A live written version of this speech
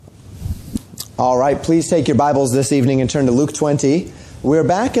All right, please take your Bibles this evening and turn to Luke 20. We're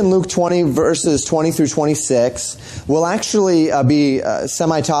back in Luke 20, verses 20 through 26. We'll actually be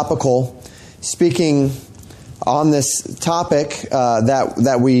semi-topical, speaking on this topic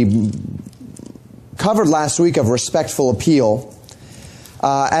that we covered last week of respectful appeal.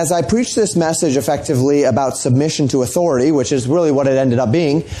 As I preached this message effectively about submission to authority, which is really what it ended up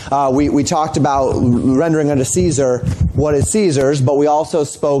being, we talked about rendering unto Caesar what is Caesar's, but we also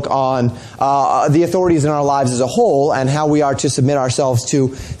spoke on the authorities in our lives as a whole and how we are to submit ourselves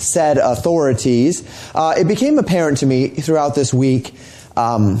to said authorities. It became apparent to me throughout this week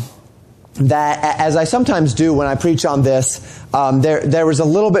that, as I sometimes do when I preach on this, there was a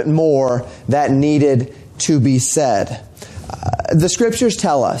little bit more that needed to be said. The scriptures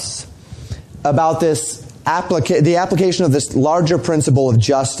tell us about the application of this larger principle of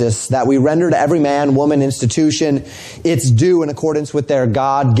justice that we render to every man, woman, institution its due in accordance with their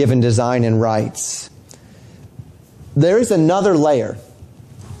God-given design and rights. There is another layer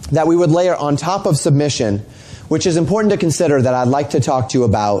that we would layer on top of submission, which is important to consider, that I'd like to talk to you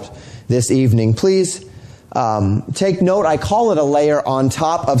about this evening. Please take note, I call it a layer on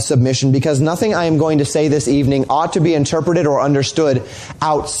top of submission because nothing I am going to say this evening ought to be interpreted or understood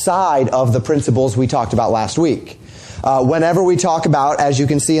outside of the principles we talked about last week. Whenever we talk about, as you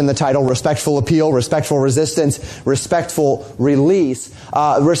can see in the title, respectful appeal, respectful resistance, respectful release,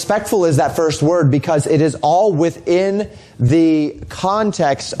 respectful is that first word because it is all within the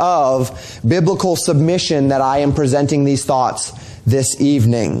context of biblical submission that I am presenting these thoughts this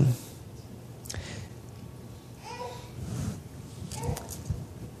evening.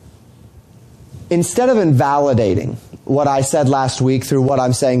 Instead of invalidating what I said last week through what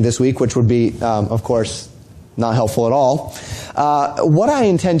I'm saying this week, which would be, of course, not helpful at all, what I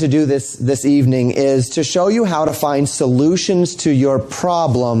intend to do this evening is to show you how to find solutions to your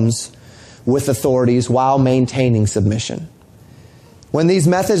problems with authorities while maintaining submission. When these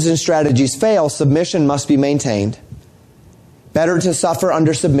methods and strategies fail, submission must be maintained. Better to suffer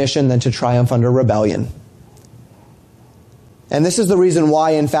under submission than to triumph under rebellion. And this is the reason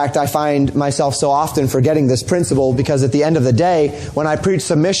why, in fact, I find myself so often forgetting this principle, because at the end of the day, when I preach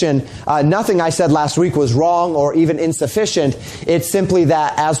submission, nothing I said last week was wrong or even insufficient. It's simply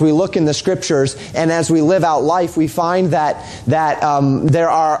that as we look in the scriptures and as we live out life, we find that there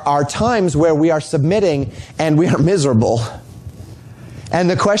are times where we are submitting and we are miserable. And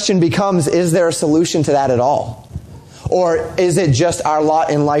the question becomes, is there a solution to that at all? Or is it just our lot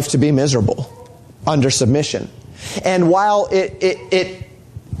in life to be miserable under submission? And while it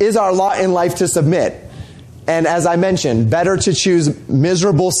is our lot in life to submit, and as I mentioned, better to choose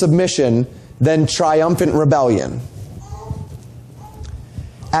miserable submission than triumphant rebellion.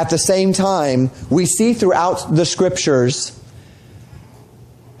 At the same time, we see throughout the scriptures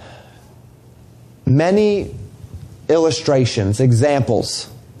many illustrations, examples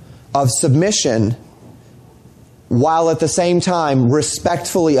of submission, while at the same time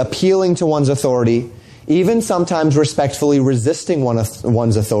respectfully appealing to one's authority, even sometimes respectfully resisting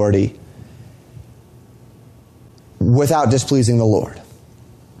one's authority without displeasing the Lord.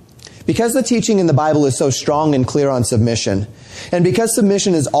 Because the teaching in the Bible is so strong and clear on submission, and because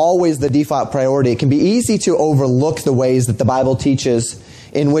submission is always the default priority, it can be easy to overlook the ways that the Bible teaches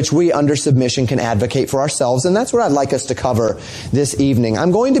in which we under submission can advocate for ourselves, and that's what I'd like us to cover this evening.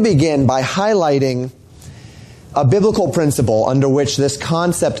 I'm going to begin by highlighting a biblical principle under which this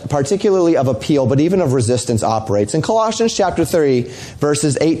concept, particularly of appeal, but even of resistance, operates. In Colossians chapter 3,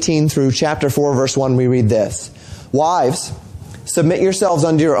 verses 18 through chapter 4, verse 1, we read this: Wives, submit yourselves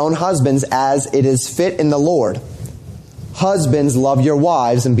unto your own husbands as it is fit in the Lord. Husbands, love your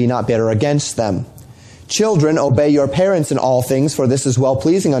wives and be not bitter against them. Children, obey your parents in all things, for this is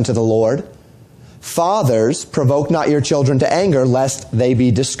well-pleasing unto the Lord. Fathers, provoke not your children to anger, lest they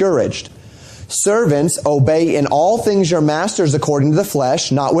be discouraged. Servants, obey in all things your masters according to the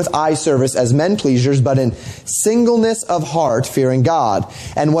flesh, not with eye service as men pleasers, but in singleness of heart, fearing God.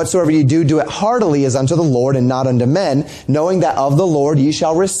 And whatsoever you do, do it heartily as unto the Lord and not unto men, knowing that of the Lord ye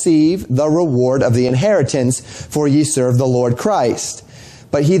shall receive the reward of the inheritance, for ye serve the Lord Christ.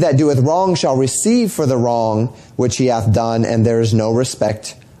 But he that doeth wrong shall receive for the wrong which he hath done, and there is no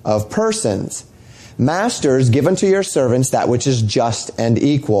respect of persons. Masters, give unto your servants that which is just and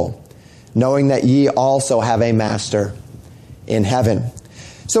equal, knowing that ye also have a master in heaven.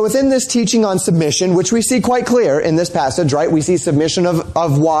 So within this teaching on submission, which we see quite clear in this passage, right? We see submission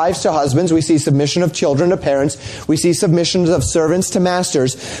of wives to husbands. We see submission of children to parents. We see submissions of servants to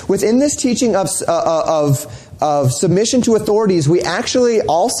masters. Within this teaching of submission to authorities, we actually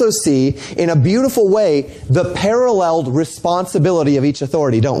also see, in a beautiful way, the paralleled responsibility of each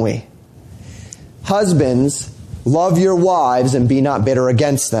authority, don't we? Husbands, love your wives and be not bitter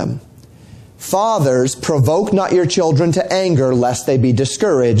against them. Fathers, provoke not your children to anger, lest they be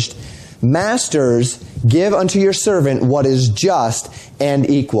discouraged. Masters, give unto your servant what is just and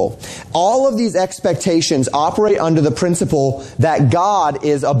equal. All of these expectations operate under the principle that God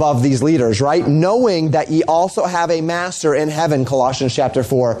is above these leaders, right? Knowing that ye also have a master in heaven, Colossians chapter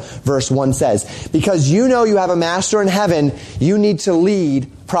 4, verse 1 says. Because you know you have a master in heaven, you need to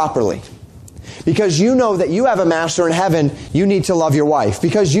lead properly. Because you know that you have a master in heaven, you need to love your wife.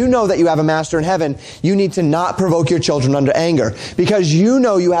 Because you know that you have a master in heaven, you need to not provoke your children unto anger. Because you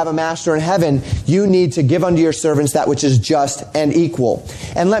know you have a master in heaven, you need to give unto your servants that which is just and equal.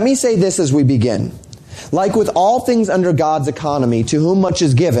 And let me say this as we begin. Like with all things under God's economy, to whom much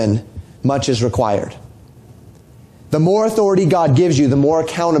is given, much is required. The more authority God gives you, the more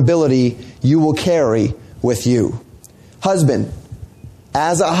accountability you will carry with you. Husband,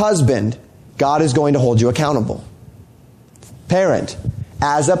 as a husband, God is going to hold you accountable. Parent,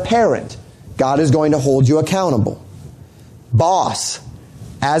 as a parent, God is going to hold you accountable. Boss,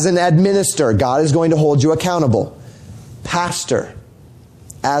 as an administrator, God is going to hold you accountable. Pastor,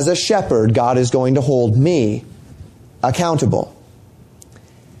 as a shepherd, God is going to hold me accountable.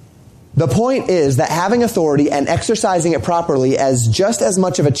 The point is that having authority and exercising it properly is just as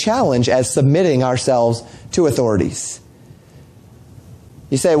much of a challenge as submitting ourselves to authorities.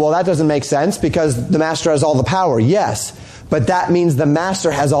 You say, well, that doesn't make sense because the master has all the power. Yes, but that means the master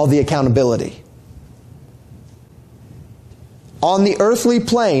has all the accountability. On the earthly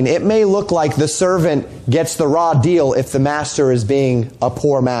plane, it may look like the servant gets the raw deal if the master is being a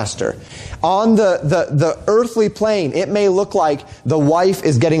poor master. On the earthly plane, it may look like the wife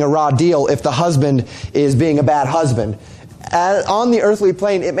is getting a raw deal if the husband is being a bad husband. On the earthly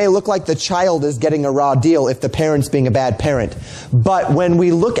plane, it may look like the child is getting a raw deal if the parent's being a bad parent. But when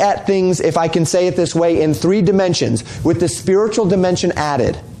we look at things, if I can say it this way, in 3 dimensions, with the spiritual dimension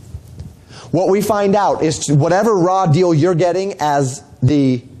added, what we find out is whatever raw deal you're getting as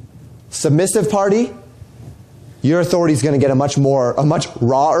the submissive party, your authority is going to get a much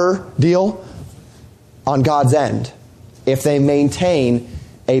rawer deal on God's end if they maintain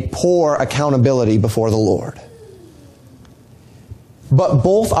a poor accountability before the Lord. But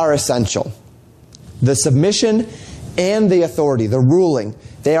both are essential. The submission and the authority, the ruling,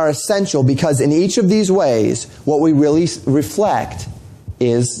 they are essential because in each of these ways, what we really reflect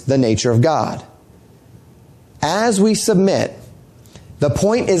is the nature of God. As we submit, the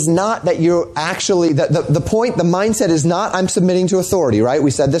point is not that you're actually, the mindset is not I'm submitting to authority, right?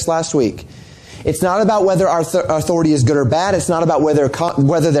 We said this last week. It's not about whether our authority is good or bad. It's not about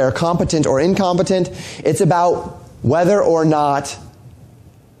whether they're competent or incompetent. It's about whether or not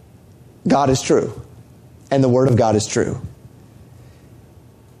God is true, and the Word of God is true.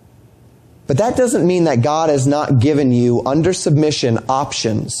 But that doesn't mean that God has not given you, under submission,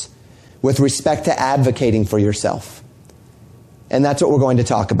 options with respect to advocating for yourself. And that's what we're going to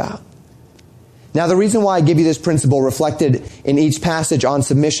talk about. Now, the reason why I give you this principle reflected in each passage on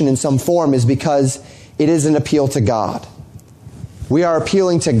submission in some form is because it is an appeal to God. We are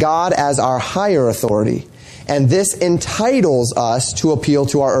appealing to God as our higher authority. And this entitles us to appeal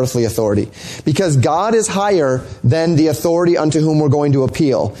to our earthly authority. Because God is higher than the authority unto whom we're going to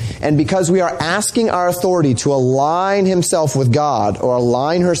appeal. And because we are asking our authority to align himself with God, or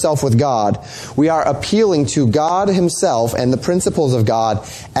align herself with God, we are appealing to God himself and the principles of God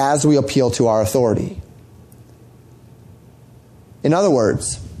as we appeal to our authority. In other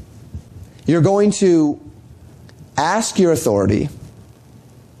words, you're going to ask your authority,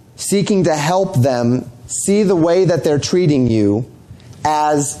 seeking to help them see the way that they're treating you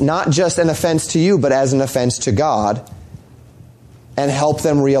as not just an offense to you, but as an offense to God, and help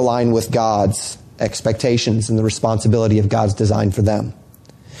them realign with God's expectations and the responsibility of God's design for them.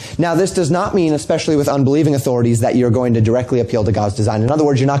 Now, this does not mean, especially with unbelieving authorities, that you're going to directly appeal to God's design. In other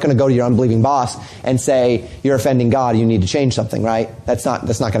words, you're not going to go to your unbelieving boss and say, you're offending God, you need to change something, right? That's not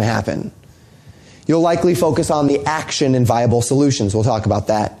going to happen. You'll likely focus on the action and viable solutions. We'll talk about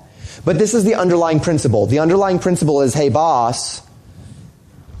that. But this is the underlying principle. The underlying principle is, hey, boss,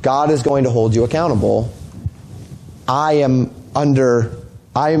 God is going to hold you accountable. I am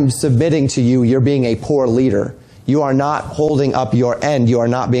submitting to you. You're being a poor leader. You are not holding up your end. You are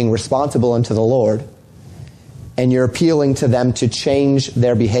not being responsible unto the Lord. And you're appealing to them to change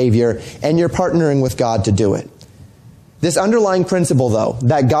their behavior, and you're partnering with God to do it. This underlying principle, though,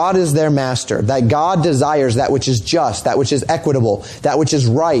 that God is their master, that God desires that which is just, that which is equitable, that which is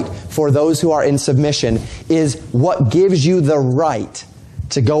right for those who are in submission, is what gives you the right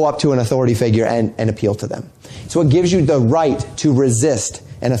to go up to an authority figure and appeal to them. It's what gives you the right to resist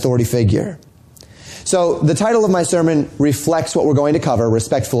an authority figure. So the title of my sermon reflects what we're going to cover: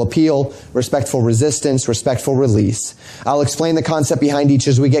 respectful appeal, respectful resistance, respectful release. I'll explain the concept behind each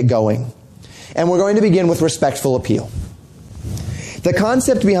as we get going. And we're going to begin with respectful appeal. The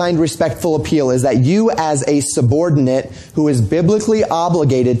concept behind respectful appeal is that you, as a subordinate who is biblically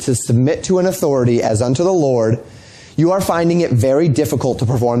obligated to submit to an authority as unto the Lord, you are finding it very difficult to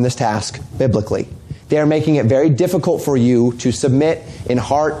perform this task biblically. They are making it very difficult for you to submit in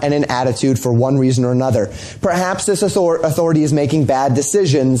heart and in attitude for one reason or another. Perhaps this authority is making bad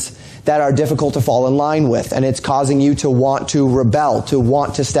decisions that are difficult to fall in line with, and it's causing you to want to rebel, to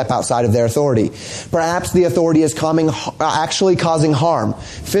want to step outside of their authority. Perhaps the authority is actually causing harm,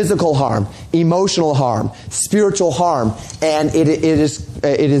 physical harm, emotional harm, spiritual harm, and it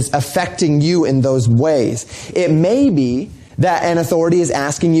is affecting you in those ways. It may be that an authority is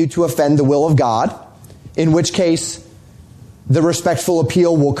asking you to offend the will of God, in which case the respectful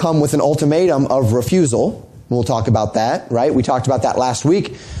appeal will come with an ultimatum of refusal. We'll talk about that, right? We talked about that last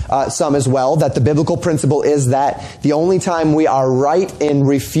week some as well, that the biblical principle is that the only time we are right in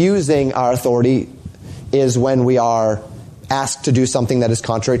refusing our authority is when we are asked to do something that is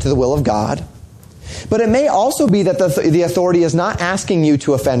contrary to the will of God. But it may also be that the authority is not asking you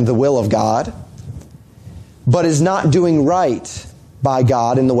to offend the will of God, but is not doing right by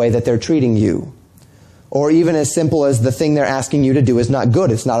God in the way that they're treating you. Or even as simple as the thing they're asking you to do is not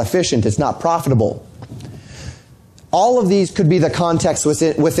good, it's not efficient, it's not profitable. All of these could be the context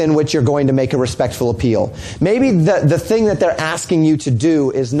within which you're going to make a respectful appeal. Maybe the thing that they're asking you to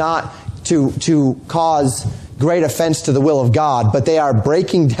do is not to cause great offense to the will of God, but they are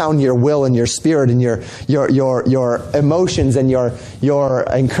breaking down your will and your spirit and your emotions and your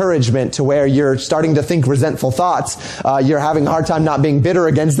encouragement to where you're starting to think resentful thoughts. You're having a hard time not being bitter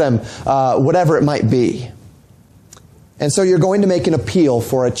against them, whatever it might be. And so you're going to make an appeal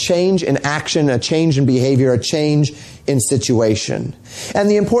for a change in action, a change in behavior, a change in situation. And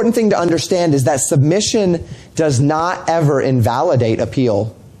the important thing to understand is that submission does not ever invalidate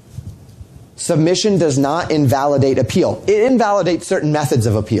appeal. Submission does not invalidate appeal. It invalidates certain methods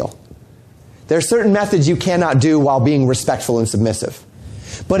of appeal. There are certain methods you cannot do while being respectful and submissive.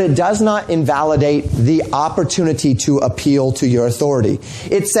 But it does not invalidate the opportunity to appeal to your authority.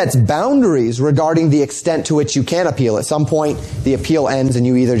 It sets boundaries regarding the extent to which you can appeal. At some point, the appeal ends and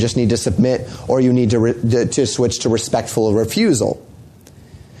you either just need to submit or you need to switch to respectful refusal.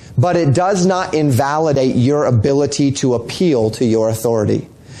 But it does not invalidate your ability to appeal to your authority.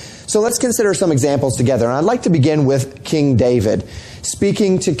 So let's consider some examples together. And I'd like to begin with King David,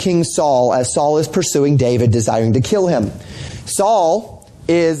 speaking to King Saul as Saul is pursuing David, desiring to kill him. Saul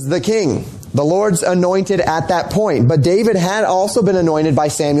is the king, the Lord's anointed at that point. But David had also been anointed by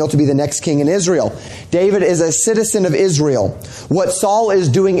Samuel to be the next king in Israel. David is a citizen of Israel. What Saul is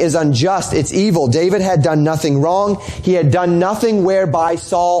doing is unjust. It's evil. David had done nothing wrong. He had done nothing whereby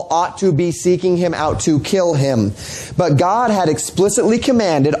Saul ought to be seeking him out to kill him. But God had explicitly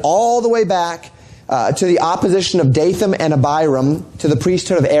commanded all the way back to the opposition of Dathan and Abiram to the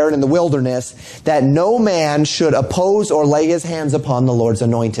priesthood of Aaron in the wilderness, that no man should oppose or lay his hands upon the Lord's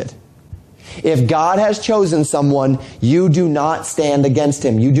anointed. If God has chosen someone, you do not stand against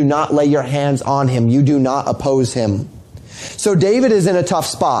him. You do not lay your hands on him. You do not oppose him. So David is in a tough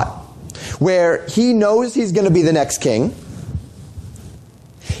spot where he knows he's going to be the next king.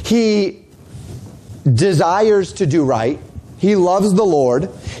 He desires to do right. He loves the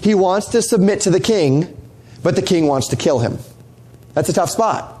Lord. He wants to submit to the king, but the king wants to kill him. That's a tough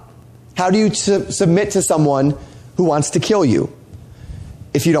spot. How do you submit to someone who wants to kill you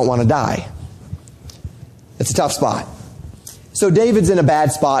if you don't want to die? It's a tough spot. So David's in a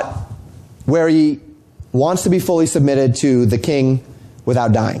bad spot where he wants to be fully submitted to the king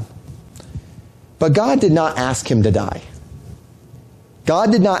without dying. But God did not ask him to die.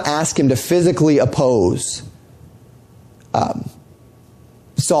 God did not ask him to physically oppose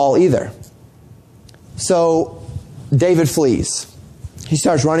Saul either. So David flees. He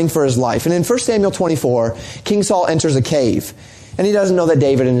starts running for his life. And in 1 Samuel 24, King Saul enters a cave. And he doesn't know that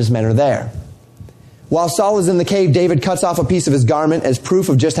David and his men are there. While Saul is in the cave, David cuts off a piece of his garment as proof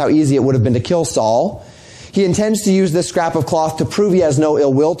of just how easy it would have been to kill Saul. He intends to use this scrap of cloth to prove he has no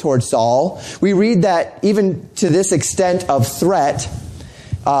ill will towards Saul. We read that even to this extent of threat,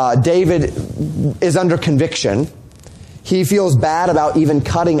 David is under conviction. He feels bad about even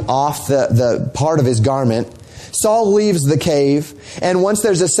cutting off the part of his garment. Saul leaves the cave, and once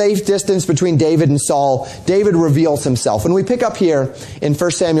there's a safe distance between David and Saul, David reveals himself. And we pick up here in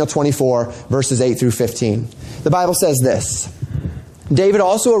 1 Samuel 24, verses 8 through 15. The Bible says this: David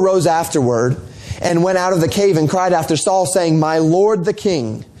also arose afterward and went out of the cave and cried after Saul, saying, "My lord the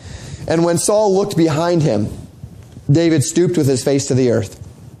king." And when Saul looked behind him, David stooped with his face to the earth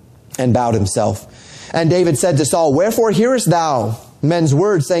and bowed himself. And David said to Saul, "Wherefore hearest thou men's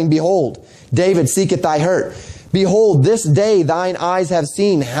words, saying, Behold, David seeketh thy hurt? Behold, this day thine eyes have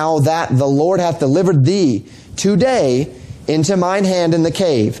seen how that the Lord hath delivered thee today into mine hand in the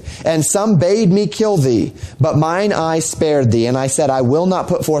cave. And some bade me kill thee, but mine eye spared thee. And I said, I will not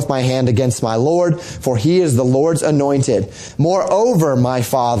put forth my hand against my Lord, for he is the Lord's anointed. Moreover, my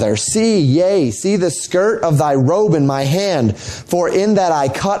father, see the skirt of thy robe in my hand. For in that I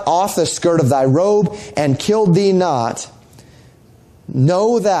cut off the skirt of thy robe and killed thee not,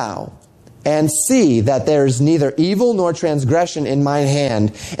 know thou and see that there is neither evil nor transgression in mine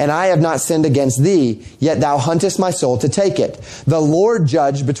hand, and I have not sinned against thee, yet thou huntest my soul to take it. The Lord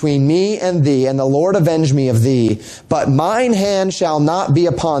judge between me and thee, and the Lord avenge me of thee. But mine hand shall not be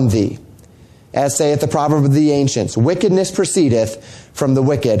upon thee. As saith the proverb of the ancients, wickedness proceedeth from the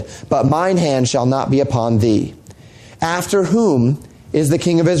wicked, but mine hand shall not be upon thee. After whom is the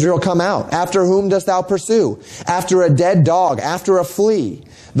king of Israel come out? After whom dost thou pursue? After a dead dog, after a flea.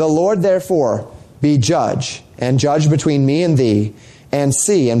 The Lord therefore be judge, and judge between me and thee, and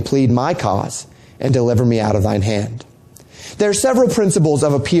see and plead my cause, and deliver me out of thine hand." There are several principles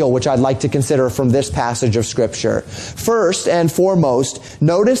of appeal which I'd like to consider from this passage of Scripture. First and foremost,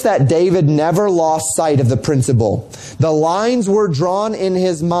 notice that David never lost sight of the principle. The lines were drawn in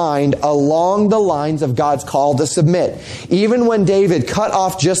his mind along the lines of God's call to submit. Even when David cut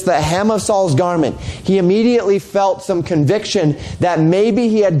off just the hem of Saul's garment, he immediately felt some conviction that maybe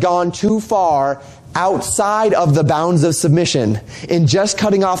he had gone too far outside of the bounds of submission in just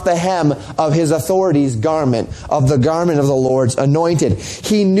cutting off the hem of his authority's garment, of the garment of the Lord's anointed.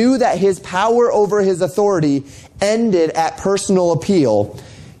 He knew that his power over his authority ended at personal appeal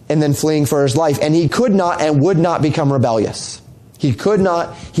and then fleeing for his life. And he could not and would not become rebellious. He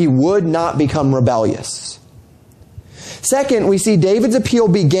would not become rebellious. Second, we see David's appeal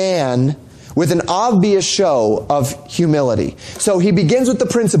began with an obvious show of humility. So he begins with the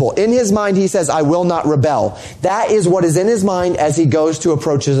principle. In his mind, he says, I will not rebel. That is what is in his mind as he goes to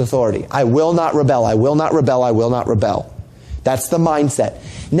approach his authority. I will not rebel. I will not rebel. I will not rebel. That's the mindset.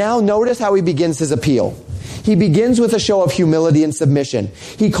 Now notice how he begins his appeal. He begins with a show of humility and submission.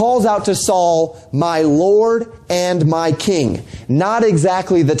 He calls out to Saul, my Lord and my King. Not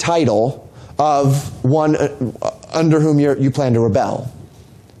exactly the title of one under whom you plan to rebel.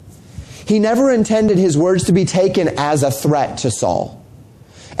 He never intended his words to be taken as a threat to Saul,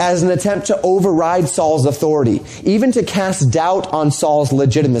 as an attempt to override Saul's authority, even to cast doubt on Saul's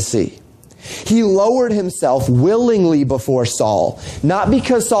legitimacy. He lowered himself willingly before Saul, not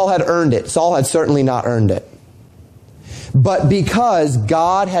because Saul had earned it. Saul had certainly not earned it. But because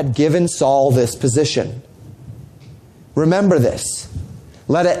God had given Saul this position. Remember this.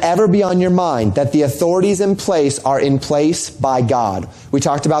 Let it ever be on your mind that the authorities in place are in place by God. We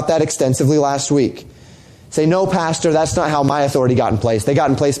talked about that extensively last week. Say, no, Pastor, that's not how my authority got in place. They got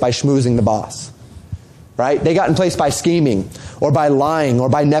in place by schmoozing the boss. Right? They got in place by scheming, or by lying, or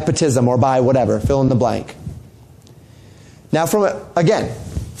by nepotism, or by whatever. Fill in the blank. Now, from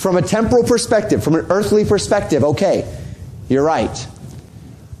a temporal perspective, from an earthly perspective, okay, you're right.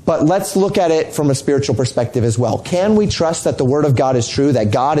 But let's look at it from a spiritual perspective as well. Can we trust that the Word of God is true,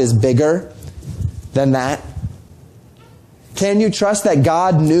 that God is bigger than that? Can you trust that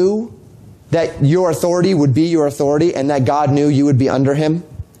God knew that your authority would be your authority and that God knew you would be under Him?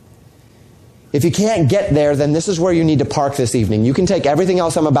 If you can't get there, then this is where you need to park this evening. You can take everything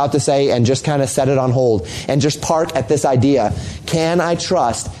else I'm about to say and just kind of set it on hold and just park at this idea. Can I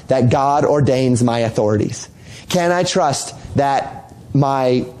trust that God ordains my authorities? Can I trust that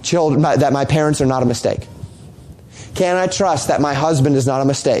my parents are not a mistake? Can I trust that my husband is not a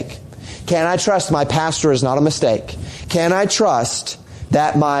mistake? Can I trust my pastor is not a mistake? Can I trust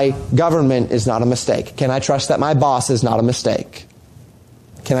that my government is not a mistake? Can I trust that my boss is not a mistake?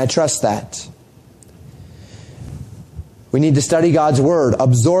 Can I trust that? We need to study God's Word,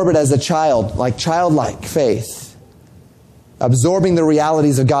 absorb it as a child, like childlike faith. Absorbing the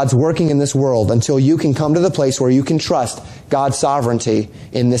realities of God's working in this world until you can come to the place where you can trust God's sovereignty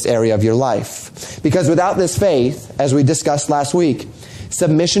in this area of your life. Because without this faith, as we discussed last week,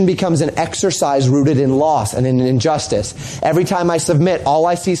 submission becomes an exercise rooted in loss and in injustice. Every time I submit, all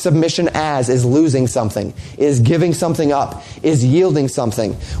I see submission as is losing something, is giving something up, is yielding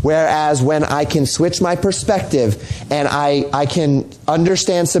something. Whereas when I can switch my perspective and I can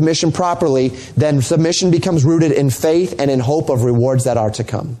understand submission properly, then submission becomes rooted in faith and in hope of rewards that are to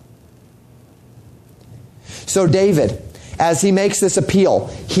come. So David, as he makes this appeal,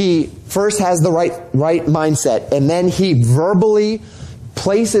 he first has the right mindset, and then he verbally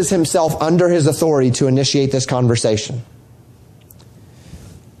places himself under his authority to initiate this conversation.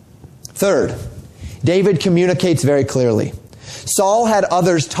 Third, David communicates very clearly. Saul had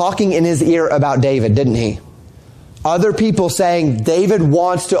others talking in his ear about David, didn't he? Other people saying, David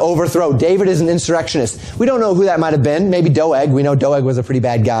wants to overthrow. David is an insurrectionist. We don't know who that might have been. Maybe Doeg. We know Doeg was a pretty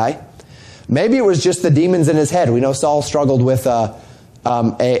bad guy. Maybe it was just the demons in his head. We know Saul struggled with an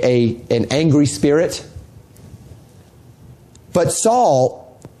angry spirit. But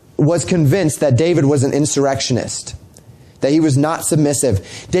Saul was convinced that David was an insurrectionist, that he was not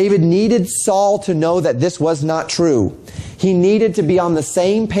submissive. David needed Saul to know that this was not true. He needed to be on the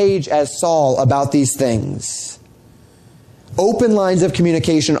same page as Saul about these things. Open lines of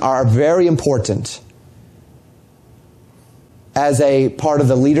communication are very important as a part of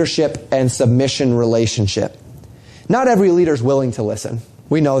the leadership and submission relationship. Not every leader is willing to listen.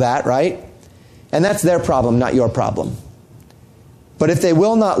 We know that, right? And that's their problem, not your problem. But if they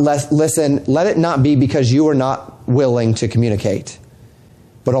will not listen, let it not be because you are not willing to communicate,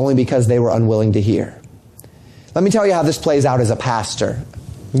 but only because they were unwilling to hear. Let me tell you how this plays out as a pastor.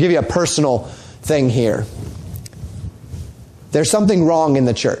 I'll give you a personal thing here. There's something wrong in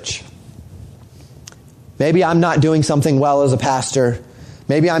the church. Maybe I'm not doing something well as a pastor.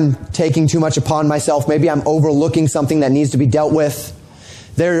 Maybe I'm taking too much upon myself. Maybe I'm overlooking something that needs to be dealt with.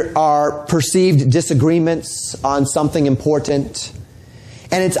 There are perceived disagreements on something important.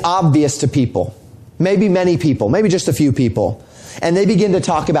 And it's obvious to people. Maybe many people. Maybe just a few people. And they begin to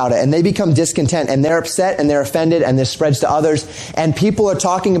talk about it. And they become discontent. And they're upset. And they're offended. And this spreads to others. And people are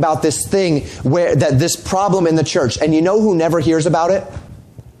talking about this thing, this problem in the church. And you know who never hears about it?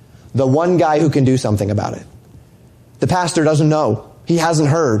 The one guy who can do something about it. The pastor doesn't know. He hasn't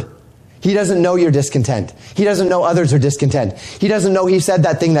heard. He doesn't know you're discontent. He doesn't know others are discontent. He doesn't know he said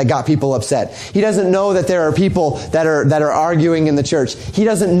that thing that got people upset. He doesn't know that there are people that are arguing in the church. He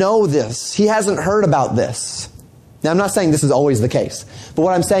doesn't know this. He hasn't heard about this. Now, I'm not saying this is always the case. But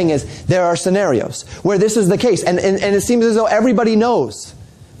what I'm saying is there are scenarios where this is the case. And it seems as though everybody knows.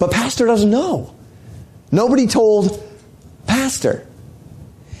 But pastor doesn't know. Nobody told pastor.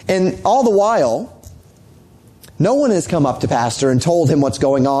 And all the while, no one has come up to pastor and told him what's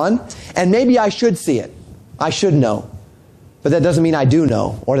going on. And maybe I should see it. I should know. But that doesn't mean I do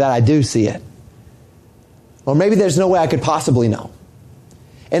know or that I do see it. Or maybe there's no way I could possibly know.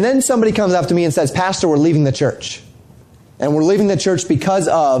 And then somebody comes up to me and says, Pastor, we're leaving the church. And we're leaving the church because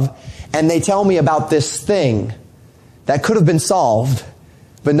of, and they tell me about this thing that could have been solved,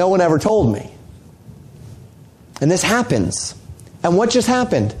 but no one ever told me. And this happens. And what just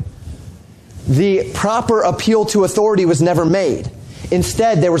happened? The proper appeal to authority was never made.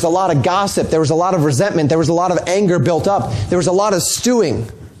 Instead, there was a lot of gossip. There was a lot of resentment. There was a lot of anger built up. There was a lot of stewing.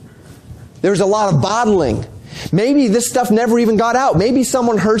 There was a lot of bottling. Maybe this stuff never even got out. Maybe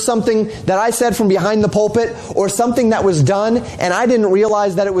someone heard something that I said from behind the pulpit, or something that was done and I didn't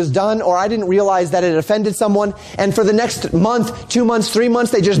realize that it was done, or I didn't realize that it offended someone. And for the next month, 2 months, 3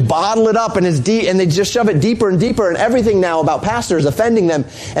 months, they just bottle it up and they just shove it deeper and deeper, and everything now about pastors offending them.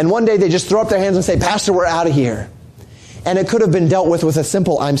 And one day they just throw up their hands and say, Pastor, we're out of here. And it could have been dealt with a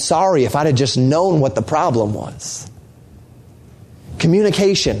simple, I'm sorry, if I'd have just known what the problem was.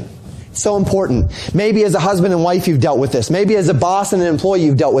 Communication. So important. Maybe as a husband and wife you've dealt with this. Maybe as a boss and an employee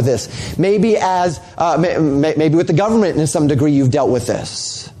you've dealt with this. Maybe as maybe with the government in some degree you've dealt with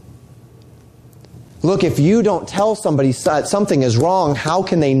this. Look, if you don't tell somebody something is wrong, how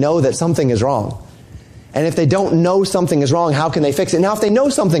can they know that something is wrong? And if they don't know something is wrong, how can they fix it? Now, if they know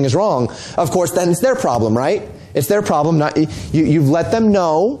something is wrong, of course, then it's their problem, right? It's their problem. You've let them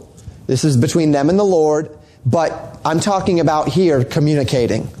know. This is between them and the Lord. But I'm talking about here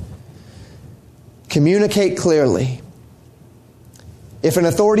communicating. Communicate clearly. If an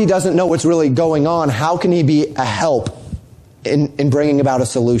authority doesn't know what's really going on, how can he be a help in bringing about a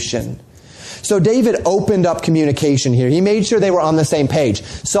solution? So David opened up communication here. He made sure they were on the same page.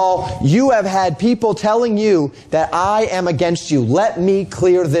 Saul, you have had people telling you that I am against you. Let me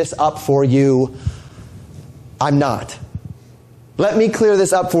clear this up for you. I'm not. Let me clear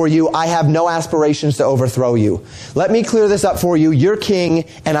this up for you. I have no aspirations to overthrow you. Let me clear this up for you. You're king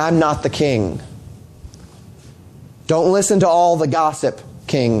and I'm not the king. Don't listen to all the gossip,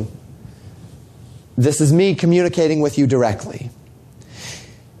 king. This is me communicating with you directly.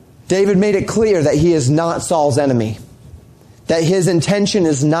 David made it clear that he is not Saul's enemy. That his intention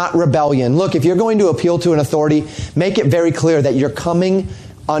is not rebellion. Look, if you're going to appeal to an authority, make it very clear that you're coming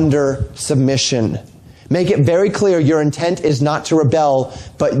under submission. Make it very clear your intent is not to rebel,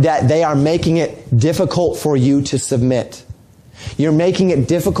 but that they are making it difficult for you to submit. You're making it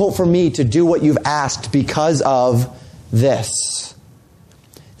difficult for me to do what you've asked because of this.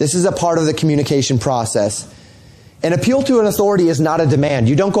 This is a part of the communication process. An appeal to an authority is not a demand.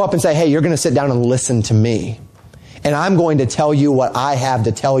 You don't go up and say, hey, you're going to sit down and listen to me. And I'm going to tell you what I have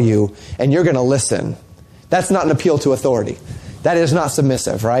to tell you, and you're going to listen. That's not an appeal to authority. That is not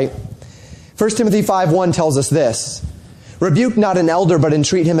submissive, right? 1 Timothy 5:1 tells us this. Rebuke not an elder, but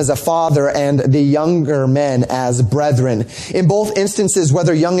entreat him as a father, and the younger men as brethren. In both instances,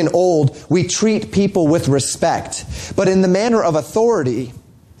 whether young and old, we treat people with respect. But in the manner of authority,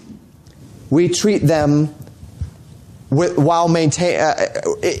 we treat them while maintain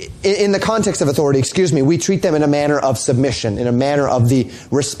in the context of authority, we treat them in a manner of submission, in a manner of the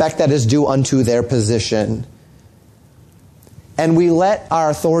respect that is due unto their position. And we let our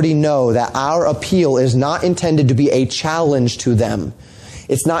authority know that our appeal is not intended to be a challenge to them.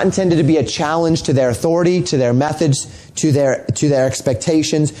 It's not intended to be a challenge to their authority, to their methods, to their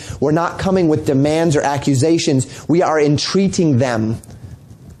expectations. We're not coming with demands or accusations. We are entreating them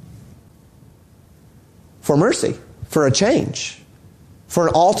for mercy, for a change, for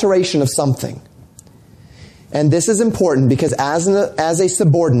an alteration of something. And this is important because as a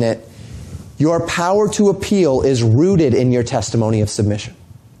subordinate, your power to appeal is rooted in your testimony of submission.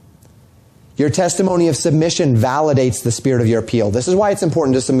 Your testimony of submission validates the spirit of your appeal. This is why it's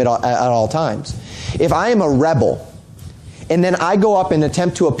important to submit at all times. If I am a rebel, and then I go up and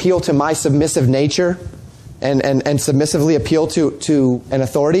attempt to appeal to my submissive nature and submissively appeal to an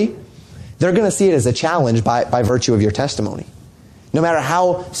authority, they're going to see it as a challenge by virtue of your testimony. No matter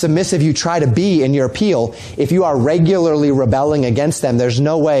how submissive you try to be in your appeal, if you are regularly rebelling against them, there's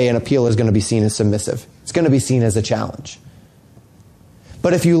no way an appeal is going to be seen as submissive. It's going to be seen as a challenge.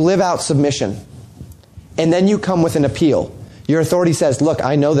 But if you live out submission, and then you come with an appeal, your authority says, look,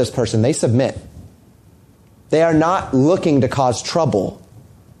 I know this person. They submit. They are not looking to cause trouble.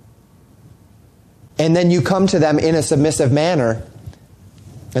 And then you come to them in a submissive manner,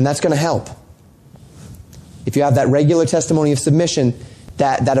 and that's going to help. If you have that regular testimony of submission,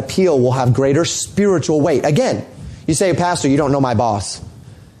 that appeal will have greater spiritual weight. Again, you say, Pastor, you don't know my boss.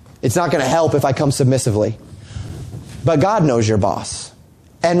 It's not going to help if I come submissively. But God knows your boss.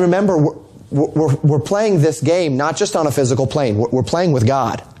 And remember, we're playing this game not just on a physical plane. We're playing with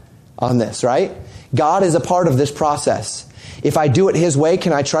God on this, right? God is a part of this process. If I do it His way,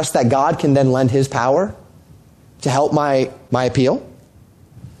 can I trust that God can then lend His power to help my appeal?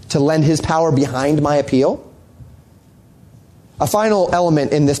 To lend His power behind my appeal? A final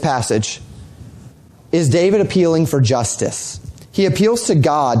element in this passage is David appealing for justice. He appeals to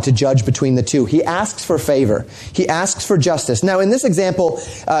God to judge between the two. He asks for favor. He asks for justice. Now, in this example,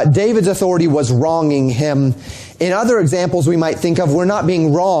 David's authority was wronging him. In other examples we might think of, we're not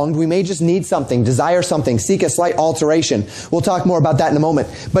being wronged. We may just need something, desire something, seek a slight alteration. We'll talk more about that in a moment.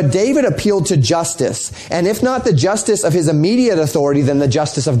 But David appealed to justice. And if not the justice of his immediate authority, then the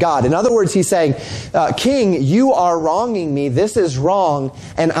justice of God. In other words, he's saying, King, you are wronging me. This is wrong.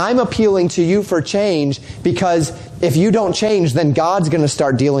 And I'm appealing to you for change because if you don't change, then God's going to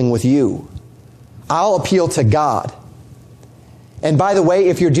start dealing with you. I'll appeal to God. And by the way,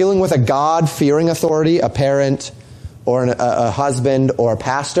 if you're dealing with a God-fearing authority, a parent or a husband or a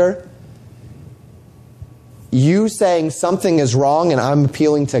pastor, you saying something is wrong and I'm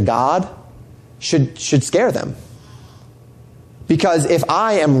appealing to God should scare them. Because if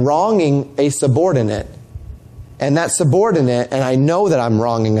I am wronging a subordinate, and that subordinate, and I know that I'm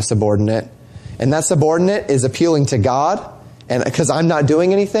wronging a subordinate, and that subordinate is appealing to God, and because I'm not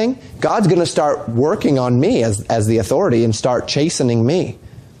doing anything, God's going to start working on me as the authority and start chastening me.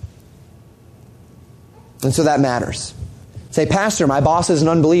 And so that matters. Say, Pastor, my boss is an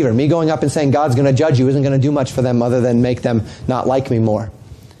unbeliever. Me going up and saying God's going to judge you isn't going to do much for them other than make them not like me more.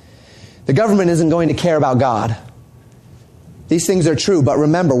 The government isn't going to care about God. These things are true, but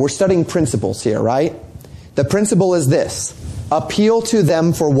remember, we're studying principles here, right? The principle is this: appeal to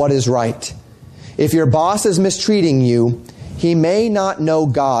them for what is right. If your boss is mistreating you, he may not know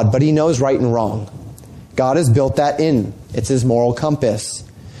God, but he knows right and wrong. God has built that in. It's His moral compass.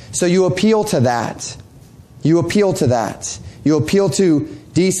 So you appeal to that. You appeal to that. You appeal to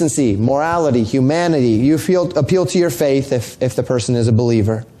decency, morality, humanity. You appeal to your faith if the person is a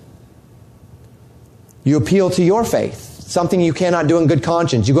believer. You appeal to your faith, something you cannot do in good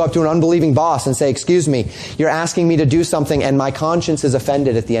conscience. You go up to an unbelieving boss and say, excuse me, you're asking me to do something and my conscience is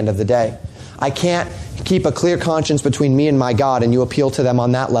offended at the end of the day. I can't keep a clear conscience between me and my God, and you appeal to them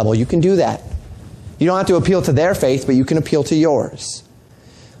on that level. You can do that. You don't have to appeal to their faith, but you can appeal to yours.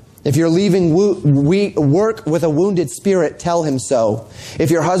 If you're leaving work with a wounded spirit, tell him so. If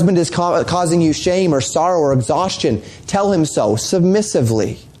your husband is causing you shame or sorrow or exhaustion, tell him so,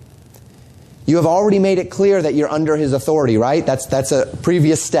 submissively. You have already made it clear that you're under his authority, right? That's a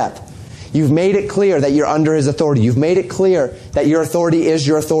previous step. You've made it clear that you're under his authority. You've made it clear that your authority is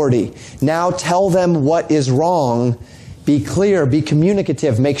your authority. Now tell them what is wrong. Be clear, be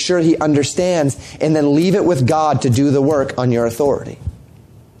communicative, make sure he understands, and then leave it with God to do the work on your authority.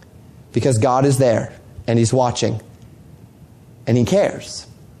 Because God is there, and he's watching, and he cares.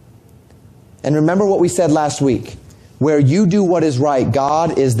 And remember what we said last week. Where you do what is right,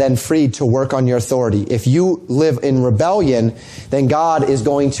 God is then free to work on your authority. If you live in rebellion, then God is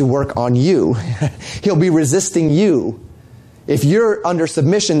going to work on you. He'll be resisting you. If you're under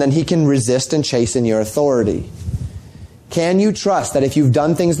submission, then he can resist and chasten your authority. Can you trust that if you've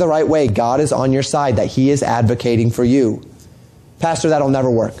done things the right way, God is on your side, that he is advocating for you? Pastor, that'll never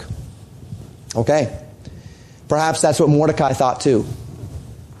work. Okay. Perhaps that's what Mordecai thought too.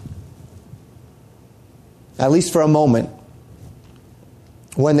 At least for a moment,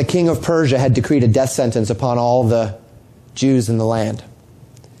 when the king of Persia had decreed a death sentence upon all the Jews in the land.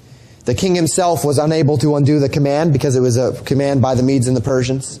 The king himself was unable to undo the command because it was a command by the Medes and the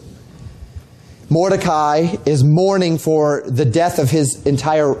Persians. Mordecai is mourning for the death of his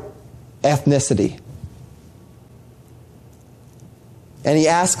entire ethnicity. And he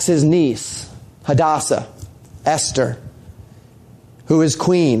asks his niece, Hadassah, Esther, who is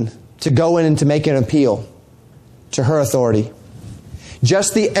queen, to go in and to make an appeal to her authority.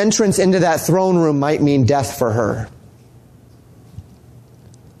 Just the entrance into that throne room might mean death for her.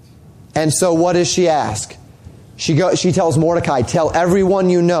 And so what does she ask? She tells Mordecai, tell everyone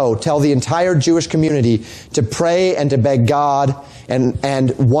you know, tell the entire Jewish community to pray and to beg God.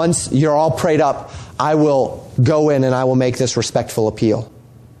 And once you're all prayed up, I will go in and I will make this respectful appeal.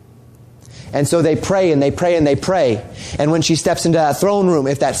 And so they pray and they pray and they pray. And when she steps into that throne room,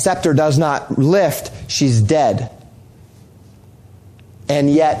 if that scepter does not lift, she's dead. And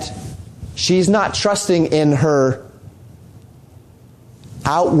yet, she's not trusting in her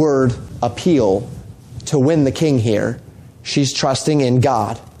outward appeal to win the king here. She's trusting in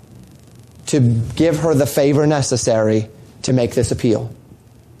God to give her the favor necessary to make this appeal.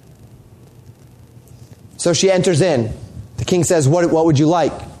 So she enters in. The king says, what would you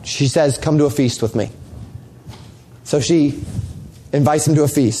like? She says, come to a feast with me. So she invites him to a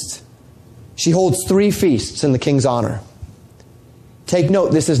feast. She holds 3 feasts in the king's honor. Take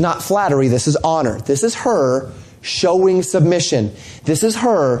note, this is not flattery, this is honor. This is her showing submission. This is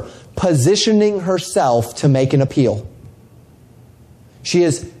her positioning herself to make an appeal. She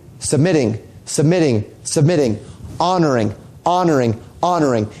is submitting, honoring,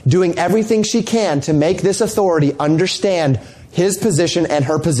 doing everything she can to make this authority understand his position and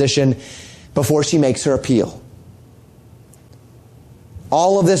her position before she makes her appeal.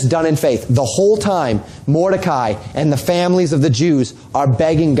 All of this done in faith. The whole time, Mordecai and the families of the Jews are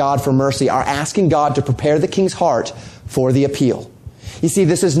begging God for mercy, are asking God to prepare the king's heart for the appeal. You see,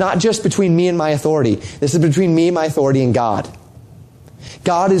 this is not just between me and my authority. This is between me, my authority, and God.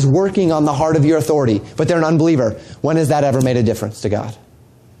 God is working on the heart of your authority, but they're an unbeliever. When has that ever made a difference to God?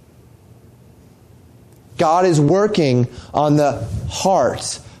 God is working on the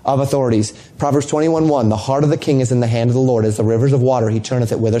hearts of authorities. Proverbs 21:1, the heart of the king is in the hand of the Lord, as the rivers of water, he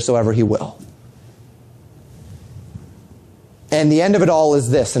turneth it whithersoever he will. And the end of it all is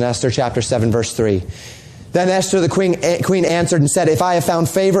this in Esther chapter 7, verse 3. Then Esther the queen answered and said, if I have found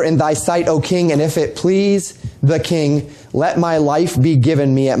favor in thy sight, O king, and if it please the king, let my life be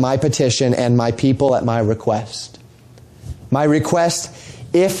given me at my petition and my people at my request. My request,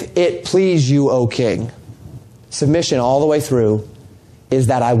 if it please you, O king, submission all the way through, is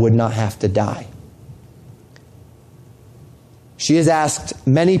that I would not have to die. She has asked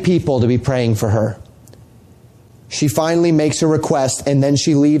many people to be praying for her. She finally makes her request, and then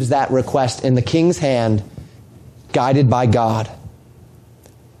she leaves that request in the king's hand, guided by God.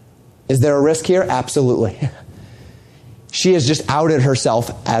 Is there a risk here? Absolutely. She has just outed herself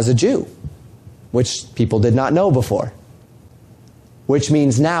as a Jew, which people did not know before. Which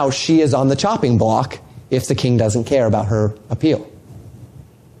means now she is on the chopping block if the king doesn't care about her appeal.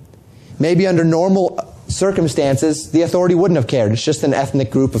 Maybe under normal circumstances, the authority wouldn't have cared. It's just an ethnic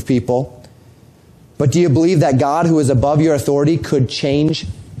group of people. But do you believe that God, who is above your authority, could change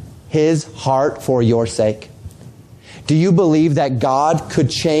his heart for your sake? Do you believe that God could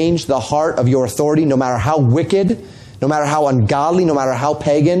change the heart of your authority, no matter how wicked, no matter how ungodly, no matter how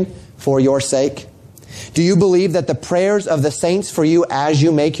pagan, for your sake? Do you believe that the prayers of the saints for you as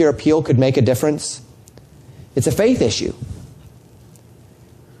you make your appeal could make a difference? It's a faith issue.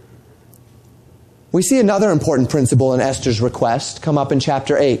 We see another important principle in Esther's request come up in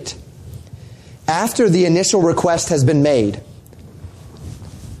chapter 8. After the initial request has been made,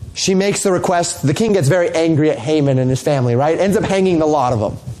 She makes the request. The king gets very angry at Haman and his family, right? Ends up hanging the lot of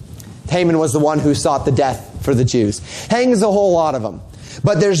them. Haman was the one who sought the death for the Jews. Hangs a whole lot of them.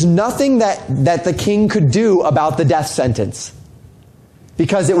 But there's nothing that the king could do about the death sentence,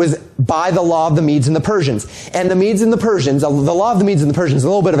 because it was by the law of the Medes and the Persians. And the Medes and the Persians, the law of the Medes and the Persians, a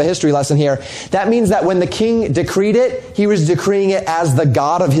little bit of a history lesson here. That means that when the king decreed it, he was decreeing it as the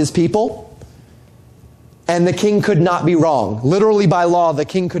God of his people. And the king could not be wrong. Literally by law, the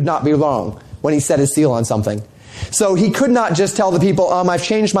king could not be wrong when he set his seal on something. So he could not just tell the people, I've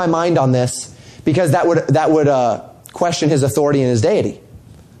changed my mind on this, because that would question his authority and his deity.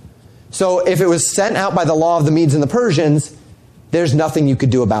 So if it was sent out by the law of the Medes and the Persians, there's nothing you could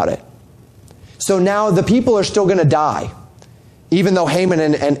do about it. So now the people are still going to die, even though Haman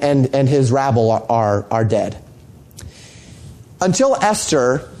and his rabble are dead. Until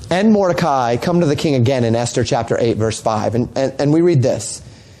Esther and Mordecai come to the king again in Esther chapter 8, verse 5. And we read this.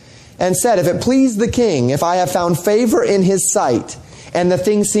 And said, if it please the king, if I have found favor in his sight, and the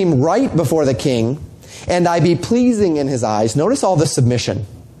thing seem right before the king, and I be pleasing in his eyes. Notice all the submission,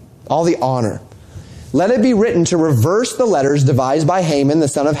 all the honor. Let it be written to reverse the letters devised by Haman, the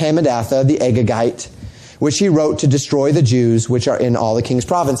son of Hammedatha, the Agagite, which he wrote to destroy the Jews, which are in all the king's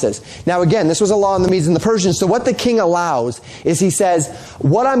provinces. Now again, this was a law in the Medes and the Persians. So what the king allows is he says,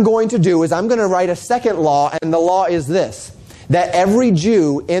 what I'm going to do is I'm going to write a second law, and the law is this, that every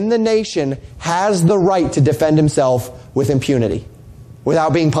Jew in the nation has the right to defend himself with impunity,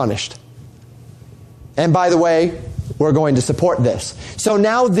 without being punished. And by the way, we're going to support this. So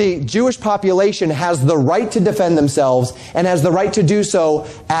now the Jewish population has the right to defend themselves and has the right to do so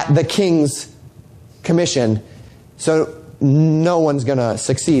at the king's commission. So no one's going to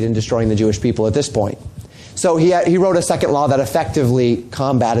succeed in destroying the Jewish people at this point. So he wrote a second law that effectively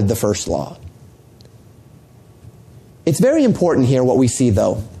combated the first law. It's very important here what we see,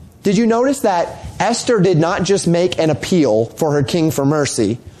 though. Did you notice that Esther did not just make an appeal for her king for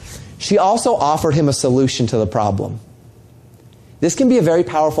mercy? She also offered him a solution to the problem. This can be a very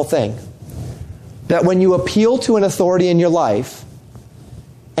powerful thing. That when you appeal to an authority in your life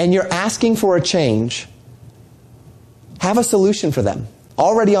and you're asking for a change, have a solution for them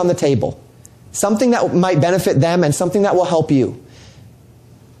already on the table. Something that might benefit them and something that will help you.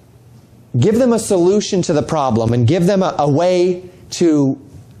 Give them a solution to the problem and give them a way to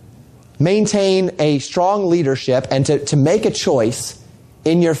maintain a strong leadership and to make a choice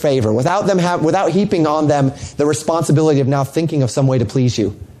in your favor without heaping on them the responsibility of now thinking of some way to please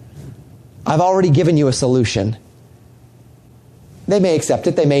you. I've already given you a solution. They may accept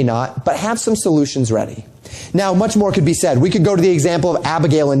it, they may not, but have some solutions ready. Now, much more could be said. We could go to the example of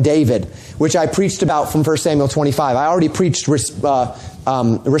Abigail and David, which I preached about from 1 Samuel 25. I already preached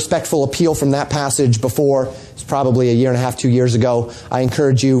respectful appeal from that passage before. It's probably a year and a half, 2 years ago. I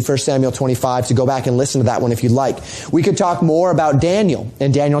encourage you, 1 Samuel 25, to go back and listen to that one if you'd like. We could talk more about Daniel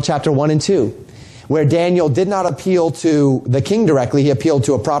in Daniel chapter 1 and 2, where Daniel did not appeal to the king directly. He appealed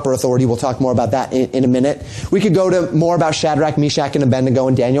to a proper authority. We'll talk more about that in a minute. We could go to more about Shadrach, Meshach, and Abednego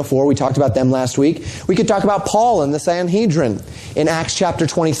in Daniel 4. We talked about them last week. We could talk about Paul and the Sanhedrin in Acts chapter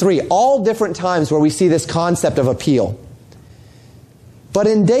 23. All different times where we see this concept of appeal. But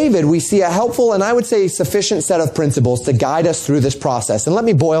in David, we see a helpful and I would say sufficient set of principles to guide us through this process. And let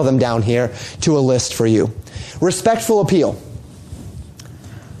me boil them down here to a list for you. Respectful appeal.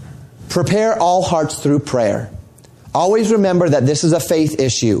 Prepare all hearts through prayer. Always remember that this is a faith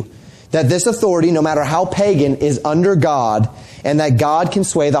issue. That this authority, no matter how pagan, is under God, and that God can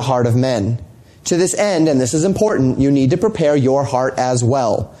sway the heart of men. To this end, and this is important, you need to prepare your heart as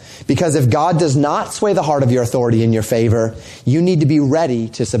well. Because if God does not sway the heart of your authority in your favor, you need to be ready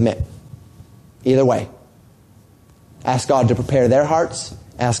to submit. Either way. Ask God to prepare their hearts.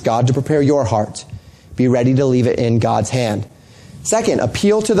 Ask God to prepare your heart. Be ready to leave it in God's hand. Second,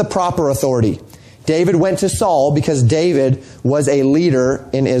 appeal to the proper authority. David went to Saul because David was a leader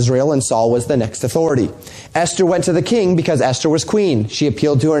in Israel and Saul was the next authority. Esther went to the king because Esther was queen. She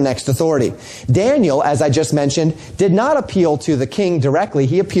appealed to her next authority. Daniel, as I just mentioned, did not appeal to the king directly.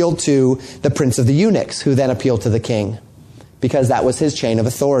 He appealed to the prince of the eunuchs, who then appealed to the king because that was his chain of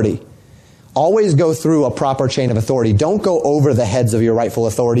authority. Always go through a proper chain of authority. Don't go over the heads of your rightful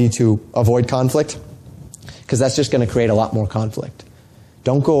authority to avoid conflict, because that's just going to create a lot more conflict.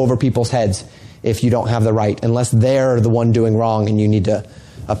 Don't go over people's heads if you don't have the right, unless they're the one doing wrong and you need to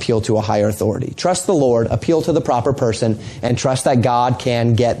appeal to a higher authority. Trust the Lord, appeal to the proper person, and trust that God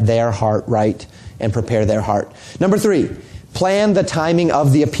can get their heart right and prepare their heart. Number 3, plan the timing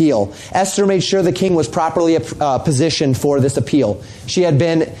of the appeal. Esther made sure the king was properly positioned for this appeal. She had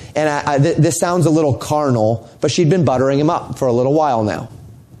been, and this sounds a little carnal, but she'd been buttering him up for a little while now.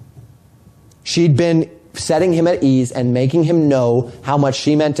 She'd been setting him at ease and making him know how much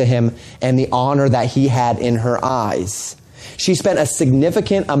she meant to him and the honor that he had in her eyes. She spent a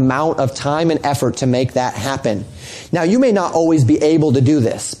significant amount of time and effort to make that happen. Now, you may not always be able to do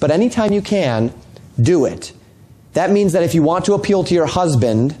this, but anytime you can, do it. That means that if you want to appeal to your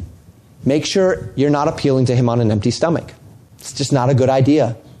husband, make sure you're not appealing to him on an empty stomach. It's just not a good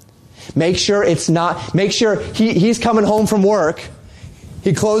idea. Make sure he's coming home from work.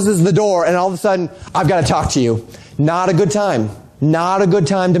 He closes the door and all of a sudden, I've got to talk to you. Not a good time. Not a good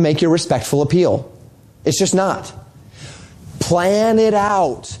time to make your respectful appeal. It's just not. Plan it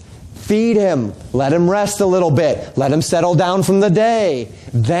out. Feed him. Let him rest a little bit. Let him settle down from the day.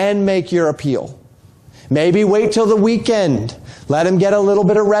 Then make your appeal. Maybe wait till the weekend. Let him get a little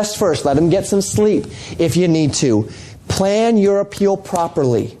bit of rest first. Let him get some sleep if you need to. Plan your appeal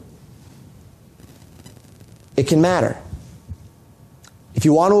properly. It can matter. If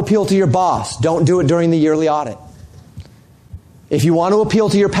you want to appeal to your boss, don't do it during the yearly audit. If you want to appeal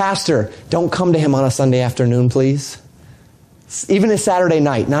to your pastor, don't come to him on a Sunday afternoon, please. Even a Saturday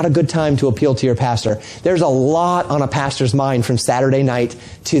night, not a good time to appeal to your pastor. There's a lot on a pastor's mind from Saturday night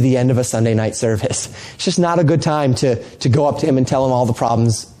to the end of a Sunday night service. It's just not a good time to go up to him and tell him all the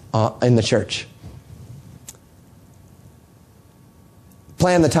problems in the church.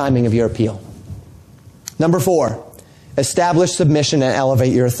 Plan the timing of your appeal. Number 4, establish submission and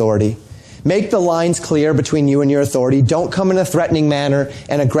elevate your authority. Make the lines clear between you and your authority. Don't come in a threatening manner,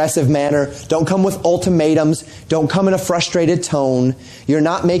 an aggressive manner. Don't come with ultimatums. Don't come in a frustrated tone. You're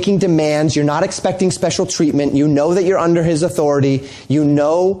not making demands. You're not expecting special treatment. You know that you're under his authority. You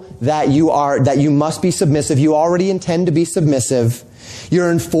know that you must be submissive. You already intend to be submissive.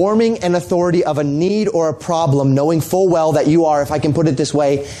 You're informing an authority of a need or a problem, knowing full well that you are, if I can put it this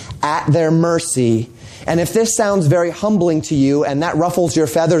way, at their mercy. And if this sounds very humbling to you and that ruffles your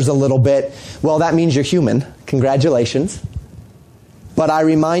feathers a little bit, well, that means you're human. Congratulations. But I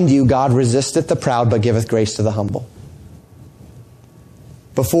remind you, God resisteth the proud, but giveth grace to the humble.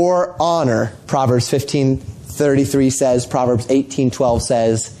 Before honor, Proverbs 15:33 says, Proverbs 18:12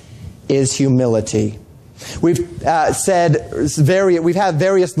 says, is humility. We've had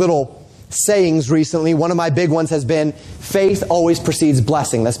various little sayings recently. One of my big ones has been, faith always precedes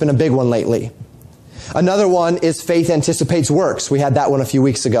blessing. That's been a big one lately. Another one is faith anticipates works. We had that one a few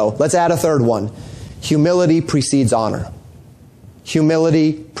weeks ago. Let's add a third one. Humility precedes honor.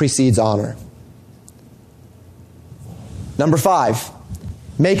 Humility precedes honor. Number 5,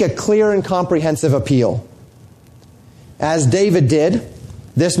 make a clear and comprehensive appeal. As David did,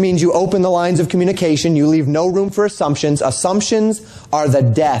 this means you open the lines of communication. You leave no room for assumptions. Assumptions are the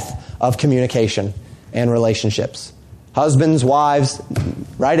death of communication and relationships. Husbands, wives,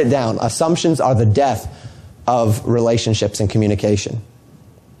 write it down. Assumptions are the death of relationships and communication.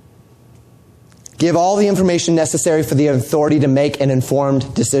 Give all the information necessary for the authority to make an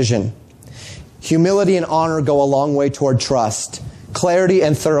informed decision. Humility and honor go a long way toward trust. Clarity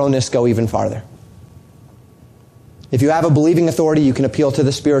and thoroughness go even farther. If you have a believing authority, you can appeal to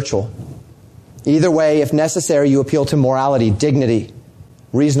the spiritual. Either way, if necessary, you appeal to morality, dignity,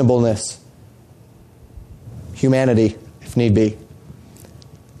 reasonableness, humanity, if need be.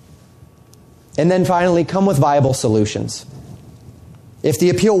 And then finally, come with viable solutions. If the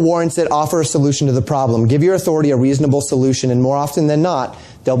appeal warrants it, offer a solution to the problem. Give your authority a reasonable solution, and more often than not,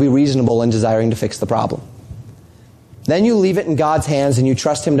 they'll be reasonable in desiring to fix the problem. Then you leave it in God's hands and you